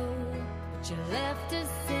sorrow. But you left us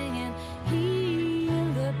singing,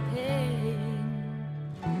 heal the pain.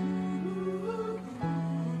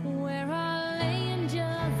 Where are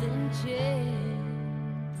angels in chains?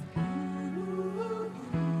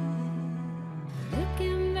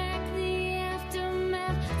 Looking back, the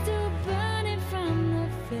aftermath still burning from the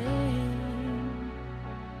flame.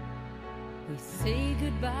 We say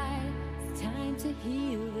goodbye, it's time to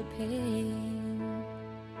heal the pain.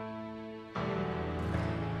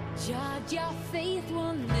 George, your faith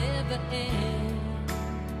will never end.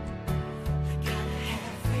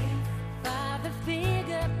 Father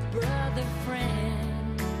figure, brother,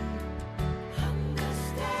 friend.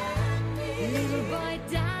 Understand me. Little boy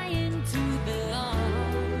dying to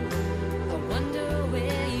belong. I wonder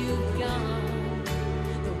where you've gone.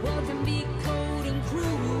 The world can be cold and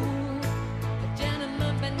cruel. A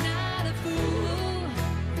gentleman but not a fool.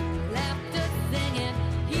 Laughter singing,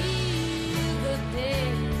 heal the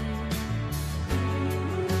pain.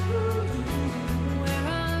 Where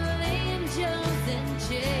are angels in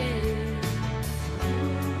chains?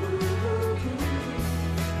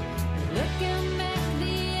 Looking back,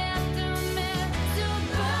 the aftermath still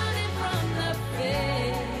burning from the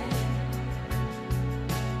flame.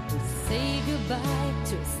 We say goodbye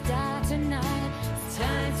to a star tonight. It's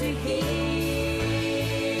time to heal.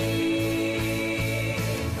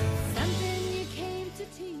 Something you came to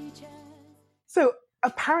teach us. So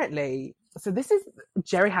apparently, this is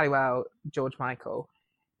Jerry Halliwell, George Michael.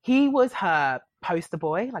 He was her poster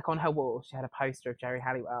boy, like on her wall. She had a poster of Jerry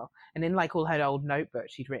Halliwell. And in like all her old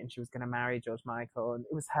notebooks, she'd written she was going to marry George Michael. And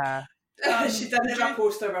it was her. She didn't have a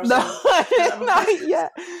poster of herself. No, yeah.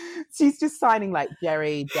 She's just signing like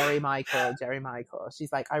Jerry Michael.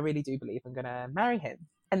 She's like, I really do believe I'm going to marry him.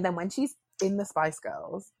 And then when she's in the Spice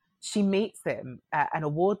Girls, she meets him at an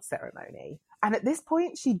awards ceremony. And at this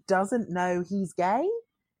point, she doesn't know he's gay.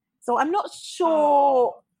 So I'm not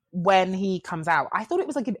sure when he comes out. I thought it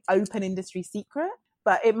was like an open industry secret,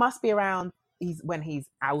 but it must be around when he's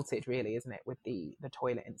outed, really, isn't it, with the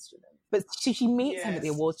toilet instrument. But she meets him at the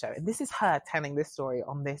awards show, and this is her telling this story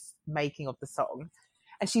on this making of the song.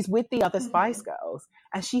 And she's with the other Spice Girls,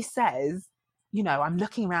 and she says, you know, I'm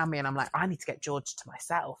looking around me and I'm like, I need to get George to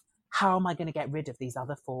myself. How am I going to get rid of these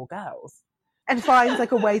other 4 girls? And finds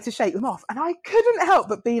like a way to shake them off. And I couldn't help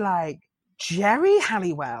but be like, Jerry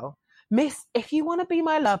Halliwell, miss, if you want to be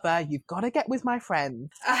my lover, you've got to get with my friends.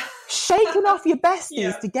 Shaking off your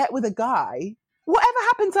besties to get with a guy. Whatever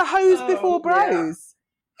happened to hoes before bros?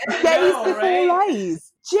 Gays before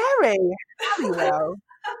lays. Jerry Halliwell.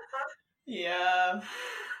 Yeah.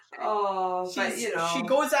 Oh, but you know. She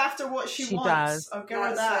goes after what she wants. Does. I'll give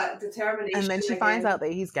her that. Determination. And then she finds out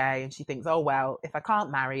that he's gay and she thinks, oh, well, if I can't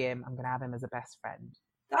marry him, I'm going to have him as a best friend.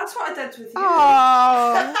 That's what I did with you.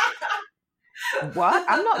 Oh. What?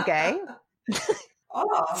 I'm not gay.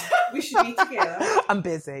 Oh, we should be together. I'm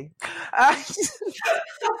busy.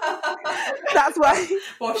 That's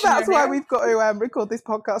why we've got to record this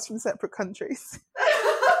podcast from separate countries.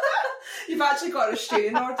 You've actually got a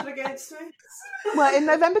restraining order against me. Well, in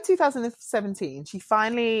November 2017, she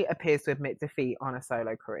finally appears to admit defeat on a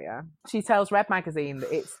solo career. She tells Red Magazine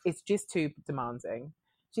that it's just too demanding.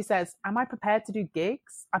 She says, am I prepared to do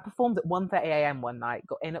gigs? I performed at 1:30 a.m. one night,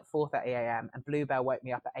 got in at 4:30 a.m. and Bluebell woke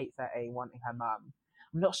me up at 8:30 wanting her mum.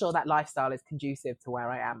 I'm not sure that lifestyle is conducive to where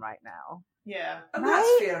I am right now. Yeah. And that's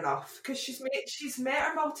fair enough, because she's met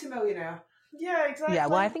her multimillionaire. Yeah, exactly. Yeah,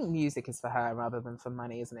 well, I think music is for her rather than for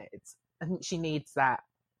money, isn't it? I think she needs that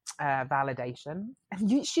validation.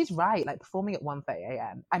 And she's right, like performing at 1:30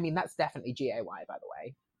 a.m. I mean, that's definitely GAY, by the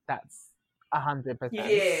way. That's 100%.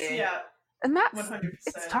 Yeah. And that's 100%.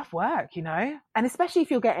 It's tough work, you know? And especially if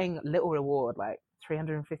you're getting little reward, like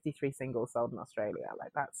 353 singles sold in Australia.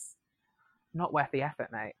 Like, that's not worth the effort,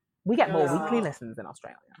 mate. We get more weekly listens in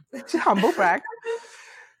Australia. Humble brag.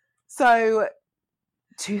 So,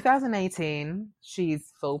 2018,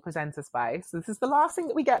 she's full presenter Spice. This is the last thing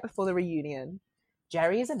that we get before the reunion.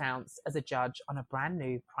 Jerry is announced as a judge on a brand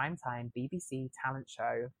new primetime BBC talent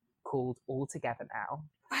show called All Together Now.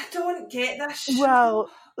 I don't get this show. Well,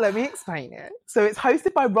 let me explain it. So it's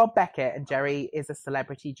hosted by Rob Beckett, and Jerry is a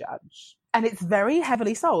celebrity judge. And it's very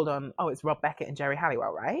heavily sold on, it's Rob Beckett and Jerry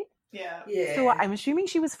Halliwell, right? Yeah. So I'm assuming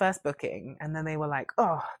she was first booking, and then they were like,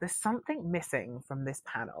 there's something missing from this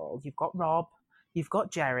panel. You've got Rob, you've got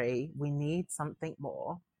Jerry, we need something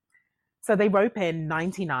more. So they rope in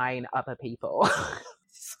 99 other people.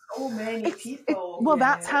 So many people. Well,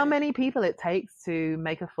 that's how many people it takes to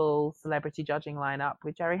make a full celebrity judging lineup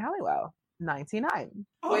with Jerry Halliwell. 99.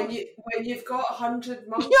 When you've got 100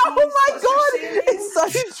 monkeys. Oh my God! It's so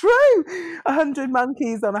true. 100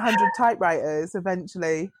 monkeys on 100 typewriters.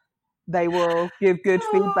 Eventually, they will give good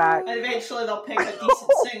feedback. And eventually they'll pick a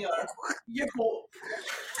decent singer. You hope.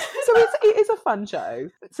 So it is a fun show.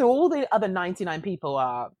 So all the other 99 people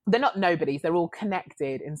they're not nobodies. They're all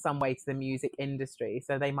connected in some way to the music industry.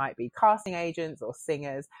 So they might be casting agents or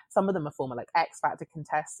singers. Some of them are former X Factor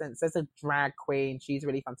contestants. There's a drag queen. She's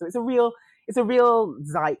really fun. So it's a real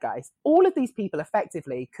zeitgeist. All of these people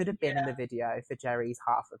effectively could have been in the video for Jerry's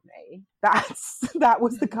Half of Me. That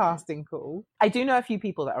was the casting call. I do know a few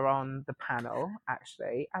people that are on the panel,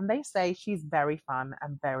 actually, and they say she's very fun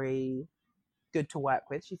and very good to work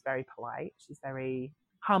with. She's very polite. She's very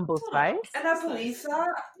humble space. And I believe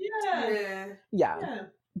that. Yeah.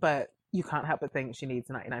 But you can't help but think she needs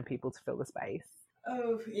 99 people to fill the space.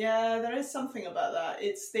 Oh, yeah, there is something about that.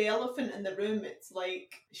 It's the elephant in the room. It's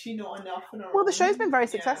like, she not enough in her Well, the own. show's been very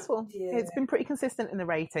successful. It's been pretty consistent in the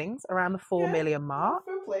ratings, around the 4 million mark.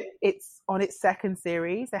 It's on its second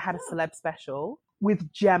series. They had a celeb special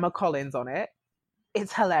with Gemma Collins on it.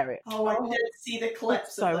 It's hilarious. Oh, I did see the clips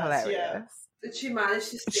It's so of this, hilarious. yeah. Did she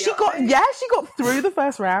manage to stay She got through the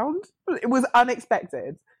first round. It was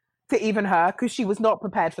unexpected to even her, because she was not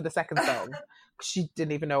prepared for the second song. She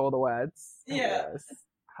didn't even know all the words. Yeah. It was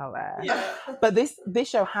hilarious. Yeah. But this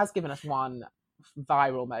show has given us one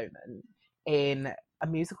viral moment in a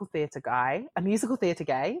musical theatre gay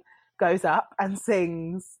goes up and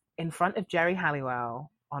sings in front of Jerry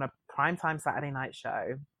Halliwell on a primetime Saturday night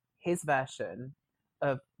show his version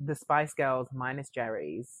of the Spice Girls minus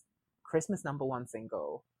Jerry's Christmas #1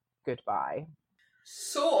 single, Goodbye.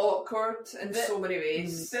 So awkward in so many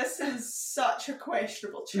ways. This is such a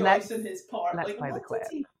questionable choice on his part. Let's play the clip.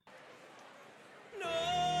 Now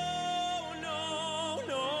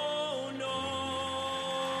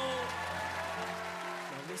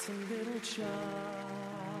listen, little child,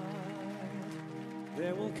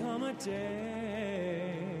 there will come a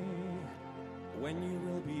day when you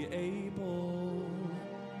will be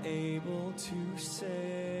able to say,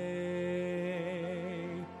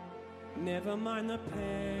 never mind the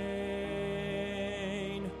pain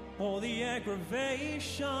or the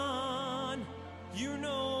aggravation. You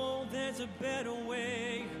know there's a better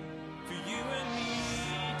way for you and me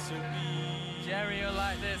to be. Jerry, you'll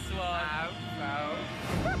like this one.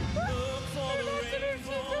 Look for the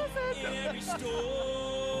rainbow in every storm.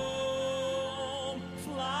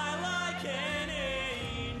 Fly like an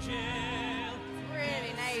angel.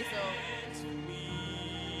 Really nasal.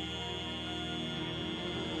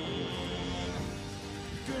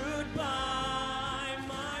 Goodbye,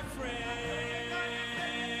 my friend.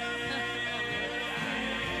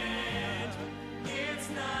 It's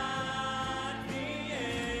not the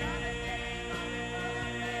end.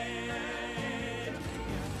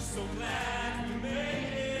 So glad we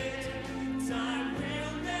made it. Time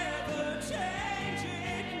will never change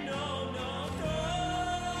it. No, no, no,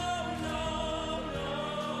 no,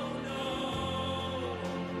 no, no.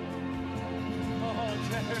 Oh,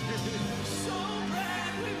 Jerry. So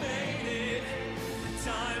glad we made it.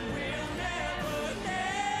 Time will never,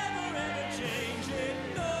 never, ever change it.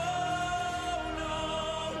 No, no,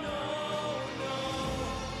 no, no.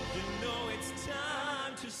 You know it's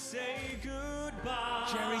time to say goodbye.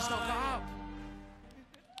 Jerry's not got up.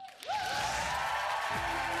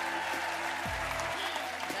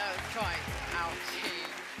 That was quite ouchy.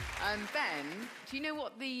 Ben, do you know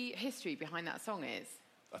what the history behind that song is?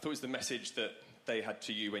 I thought it was the message that they had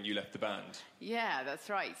to you when you left the band. Yeah, that's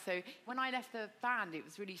right. So when I left the band, it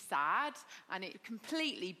was really sad, and it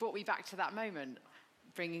completely brought me back to that moment,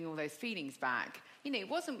 bringing all those feelings back. You know, it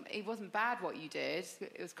wasn't bad what you did.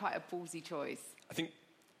 It was quite a ballsy choice. I think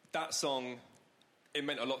that song, it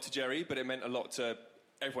meant a lot to Jerry, but it meant a lot to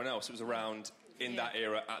everyone else who was around in that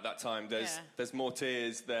era at that time. There's more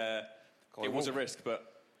tears there. It was a risk, but...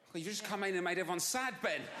 Well, you just come in and made everyone sad,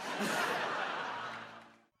 Ben.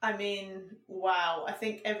 I mean, wow. I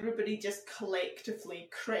think everybody just collectively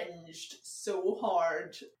cringed so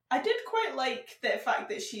hard. I did quite like the fact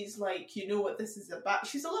that she's like, you know what this is about.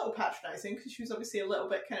 She's a little patronising because she was obviously a little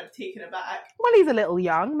bit kind of taken aback. Well, he's a little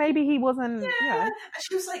young. Maybe he wasn't. Yeah. And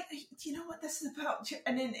she was like, do you know what this is about?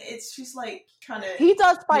 And then she's like trying to. He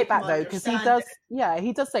does fight make back him though, because he understand does. it. Yeah,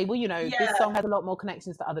 he does say, well, you know, Yeah. this song has a lot more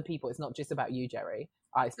connections to other people. It's not just about you, Jerry.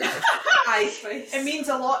 I suppose. It means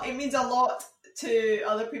a lot. It means a lot to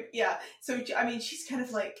other people. Yeah. So I mean, she's kind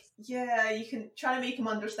of like, yeah, you can try to make him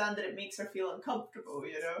understand that it makes her feel uncomfortable.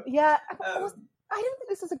 You know. Yeah, I don't think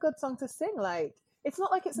this is a good song to sing. Like, it's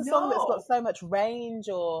not like it's a song that's got so much range,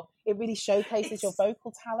 or it really showcases your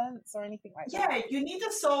vocal talents or anything like that. Yeah, you need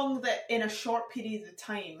a song that in a short period of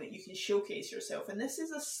time you can showcase yourself, and this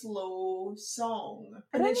is a slow song.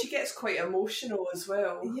 And then she gets quite emotional as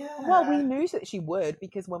well. Yeah. Well, we knew that she would,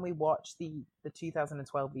 because when we watched the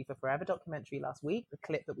 2012 Viva Forever documentary last week, the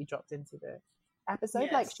clip that we dropped into the episode,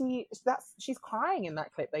 Yes. like she's crying in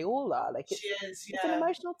that clip. They all are. Like She is, it's an yeah.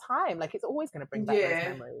 emotional time. Like it's always going to bring back Yeah.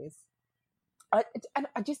 those memories. And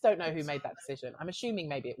I just don't know who made that decision. I'm assuming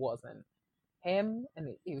maybe it wasn't him,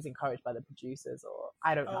 and he was encouraged by the producers, or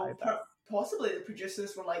I don't know. But Possibly the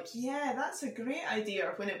producers were like, yeah, that's a great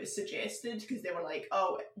idea when it was suggested, because they were like,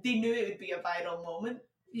 oh, they knew it would be a viral moment.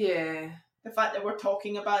 Yeah. The fact that we're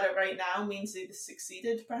talking about it right now means they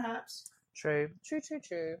succeeded, perhaps. True.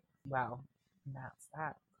 Well, that's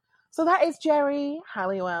that. So that is Jerry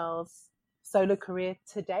Halliwell's solo career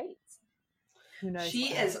to date. Who knows?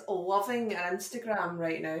 She what is loving an Instagram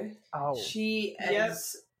right now. Oh. She Yep.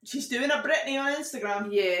 is. She's doing a Britney on Instagram.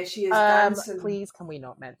 Yeah, she is dancing. Please, can we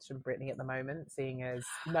not mention Britney at the moment, seeing as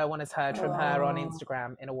no one has heard from her on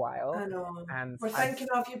Instagram in a while? I know. And We're thinking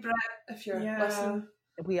of you, Brit, if you're listening.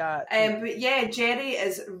 We are. But yeah, Jerry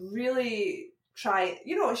is really trying.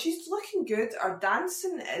 You know, she's looking good. Her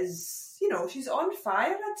dancing is, you know, she's on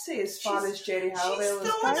fire, I'd say, as far as Jerry Halliwell is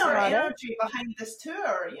She's still in her concerned. energy behind this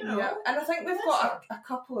tour, you know. Yeah, and I think we've got a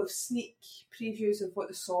couple of sneak previews of what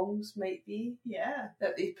the songs might be. Yeah.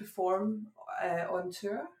 That they perform on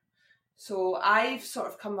tour. So I've sort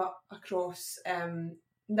of come up across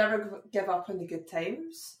Never Give Up on the Good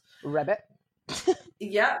Times. Ribbit.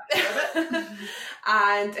 Yeah.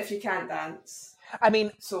 And If You Can't Dance. I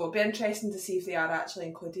mean, so it'll be interesting to see if they are actually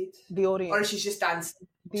included. The audience. Or if she's just dancing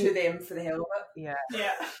to them for the hell of it. Yeah.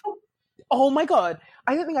 Yeah. Oh my God.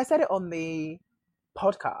 I don't think I said it on the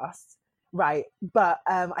podcast, right? But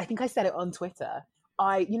I think I said it on Twitter.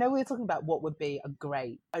 We were talking about what would be a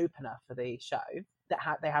great opener for the show that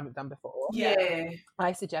they haven't done before. Yeah.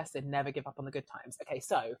 I suggested Never Give Up on the Good Times. Okay,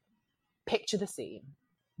 so picture the scene.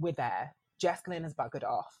 We're there. Jess Glynn has buggered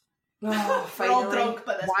off. Oh, We're all drunk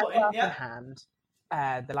by this Wine point. glass Yeah. in hand.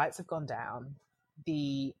 The lights have gone down.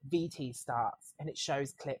 The VT starts, and it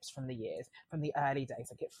shows clips from the early days.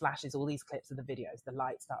 Like it flashes all these clips of the videos. The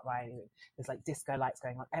lights start rising. There's like disco lights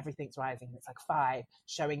going on. Everything's rising. It's like 5,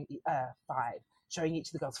 showing 5, showing each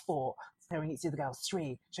of the girls 4, showing each of the girls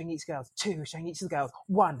 3, showing each of the girls 2, showing each of the girls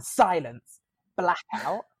 1. Silence.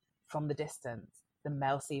 Blackout from the distance. The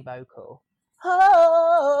Mel C vocal.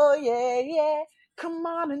 Oh yeah, yeah. Come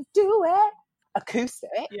on and do it. Acoustic.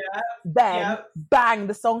 Yeah. Then bang,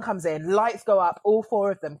 the song comes in, lights go up, all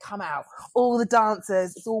 4 of them come out, all the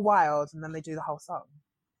dancers, it's all wild, and then they do the whole song.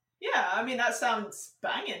 Yeah, I mean that sounds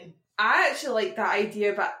banging. I actually like that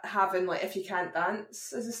idea about having like If You Can't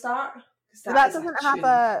Dance as a start. So that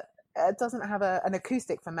doesn't have an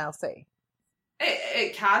acoustic for Mel C.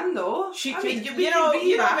 It can though. She I can, mean, you know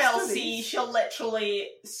remaster Mel C, these. she'll literally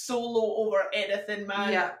solo over anything,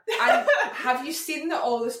 man. Yeah. And have you seen that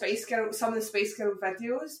all the Spice Girl, some of the Spice Girl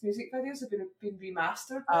videos, music videos have been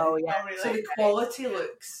remastered? Oh yeah. Oh, really? So the quality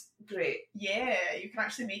looks great. Yeah, you can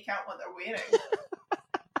actually make out what they're wearing.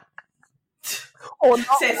 Or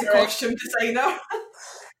not Says the wearing. costume designer.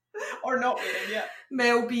 Or not wearing, yeah.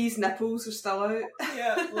 Mel B's nipples are still out.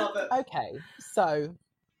 Yeah, love it. Okay, so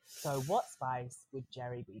what spice would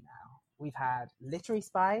Jerry be now? We've had literary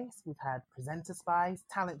spice, we've had presenter spice,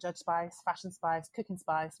 talent judge spice, fashion spice, cooking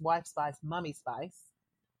spice, wife spice, mummy spice.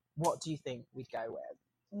 What do you think we'd go with?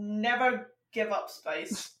 Never give up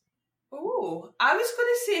spice. Oh, I was going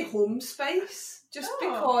to say home spice, just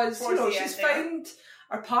because towards the she's end there. found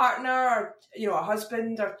her partner, or her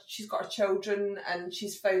husband, or she's got her children, and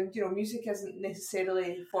she's found music isn't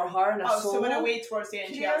necessarily for her in a solo. So in a way, towards the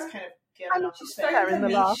end, she has kind of given up. She's a bit. found in the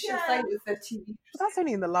niche, last- I think, with the TV. But that's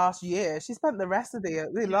only in the last year. She spent the rest of the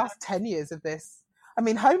last 10 years of this. I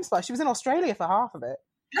mean, home spice, she was in Australia for half of it.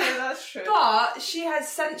 Yeah, that's true. But she has,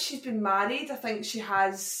 since she's been married, I think she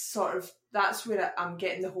has sort of, that's where I'm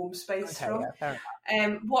getting the home spice from. Yeah, fair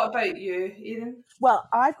enough. What about you, Erin? Well,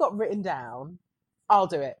 I've got written down, I'll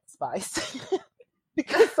do it, Spice.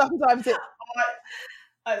 Because sometimes it...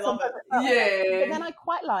 I love it. Yeah. But then I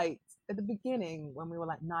quite liked, at the beginning, when we were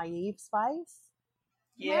like naive Spice.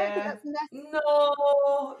 Yeah.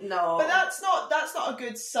 No. But that's not a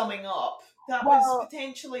good summing up. That Well- was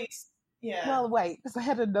potentially, yeah. Well, wait, because I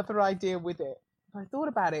had another idea with it. I thought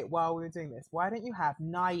about it while we were doing this. Why don't you have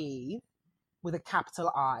naive with a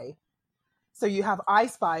capital I? So you have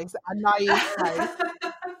Ice Spice and naive Spice.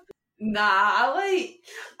 Nah,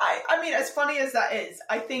 I mean, as funny as that is,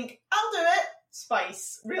 I think I'll do it.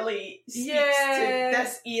 Spice really speaks to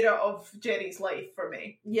this era of Jerry's life for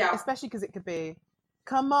me. Yeah. Especially because it could be,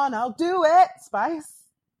 come on, I'll do it, Spice.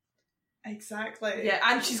 Exactly. Yeah,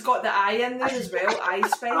 and she's got the I in there as well. I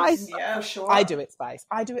Spice. Yeah, for sure. I do it, Spice.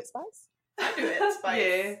 I do it, Spice. I do it, Spice.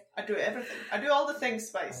 Yeah. I do everything. I do all the things,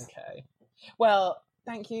 Spice. Okay. Well,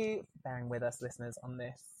 thank you for bearing with us, listeners, on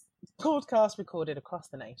this podcast recorded across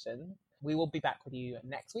the nation. We will be back with you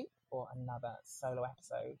next week for another solo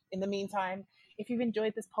episode. In the meantime, if you've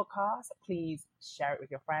enjoyed this podcast, please share it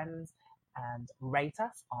with your friends and rate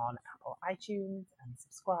us on Apple iTunes and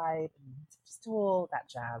subscribe and just do all that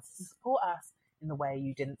jazz. Support us in the way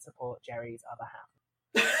you didn't support Jerry's other half.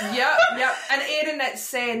 Yep. And Erin,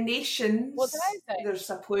 it's nations. What did I say? There's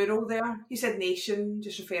a plural there. You said nation,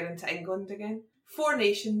 just referring to England again. 4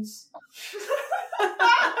 nations.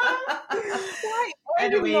 Why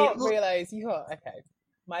did Anyway, you not realise you got... Okay,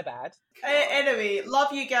 my bad. Anyway,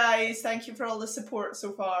 love you guys. Thank you for all the support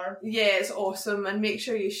so far. Yeah, it's awesome. And make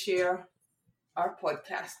sure you share our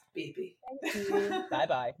podcast, baby. Thank you.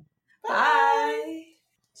 Bye-bye. Bye.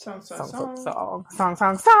 Song.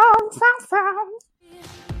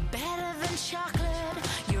 Better than chocolate,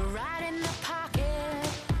 you're right in the pocket.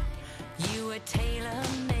 You were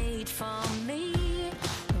tailor-made for me.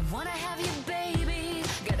 Wanna have you, baby,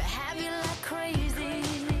 gotta have you like crazy.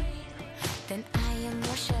 Then I am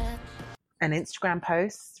your shirt. An Instagram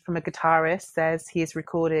post from a guitarist says he is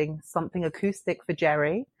recording something acoustic for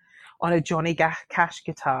Jerry on a Johnny Cash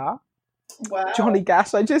guitar. Wow. Johnny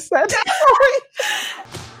Cash, I just said. Sorry.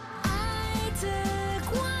 I took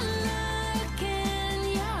one look in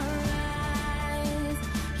your eyes.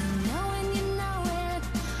 You know and you know it.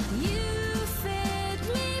 You fit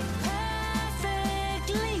me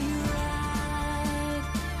perfectly right.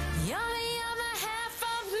 You're the other half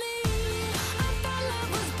of me. I thought love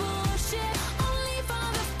was bullshit, only for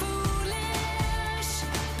the foolish.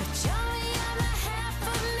 But you're the other half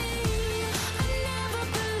of me. I never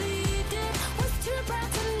believed it, was too proud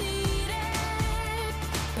to need it.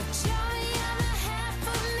 But you're the other half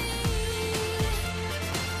of me.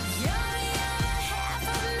 You're the other half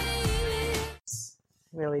of me.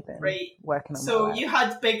 Really been Right. working on So my you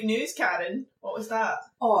had big news, Karen. What was that?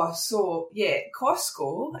 Oh, so, yeah,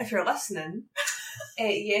 Costco, if you're listening,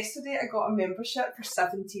 yesterday I got a membership for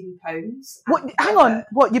 £17. What? Hang on.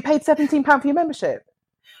 What? You paid £17 for your membership?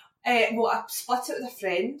 Well, I split it with a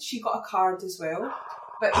friend. She got a card as well.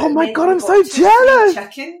 But Oh my then God, we I'm got so 2 free jealous.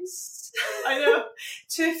 chickens. I know.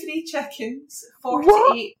 2 free chickens,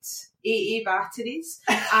 48 AA batteries,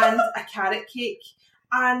 and a carrot cake,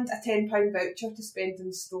 and a £10 voucher to spend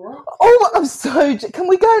in store. Oh, I'm so... Can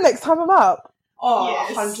we go next time I'm up? Oh,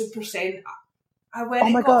 Yes. 100%. I went Oh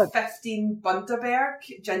and my got God. 15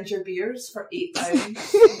 Bundaberg ginger beers for £8.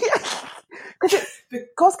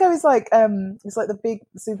 Costco is like it's like the big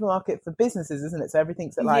supermarket for businesses, isn't it? So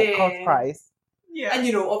everything's at like cost Yeah. price. Yeah.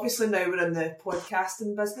 And obviously now we're in the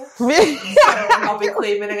podcasting business. Really? So I'll be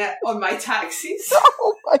claiming it on my taxes.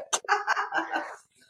 Oh my God.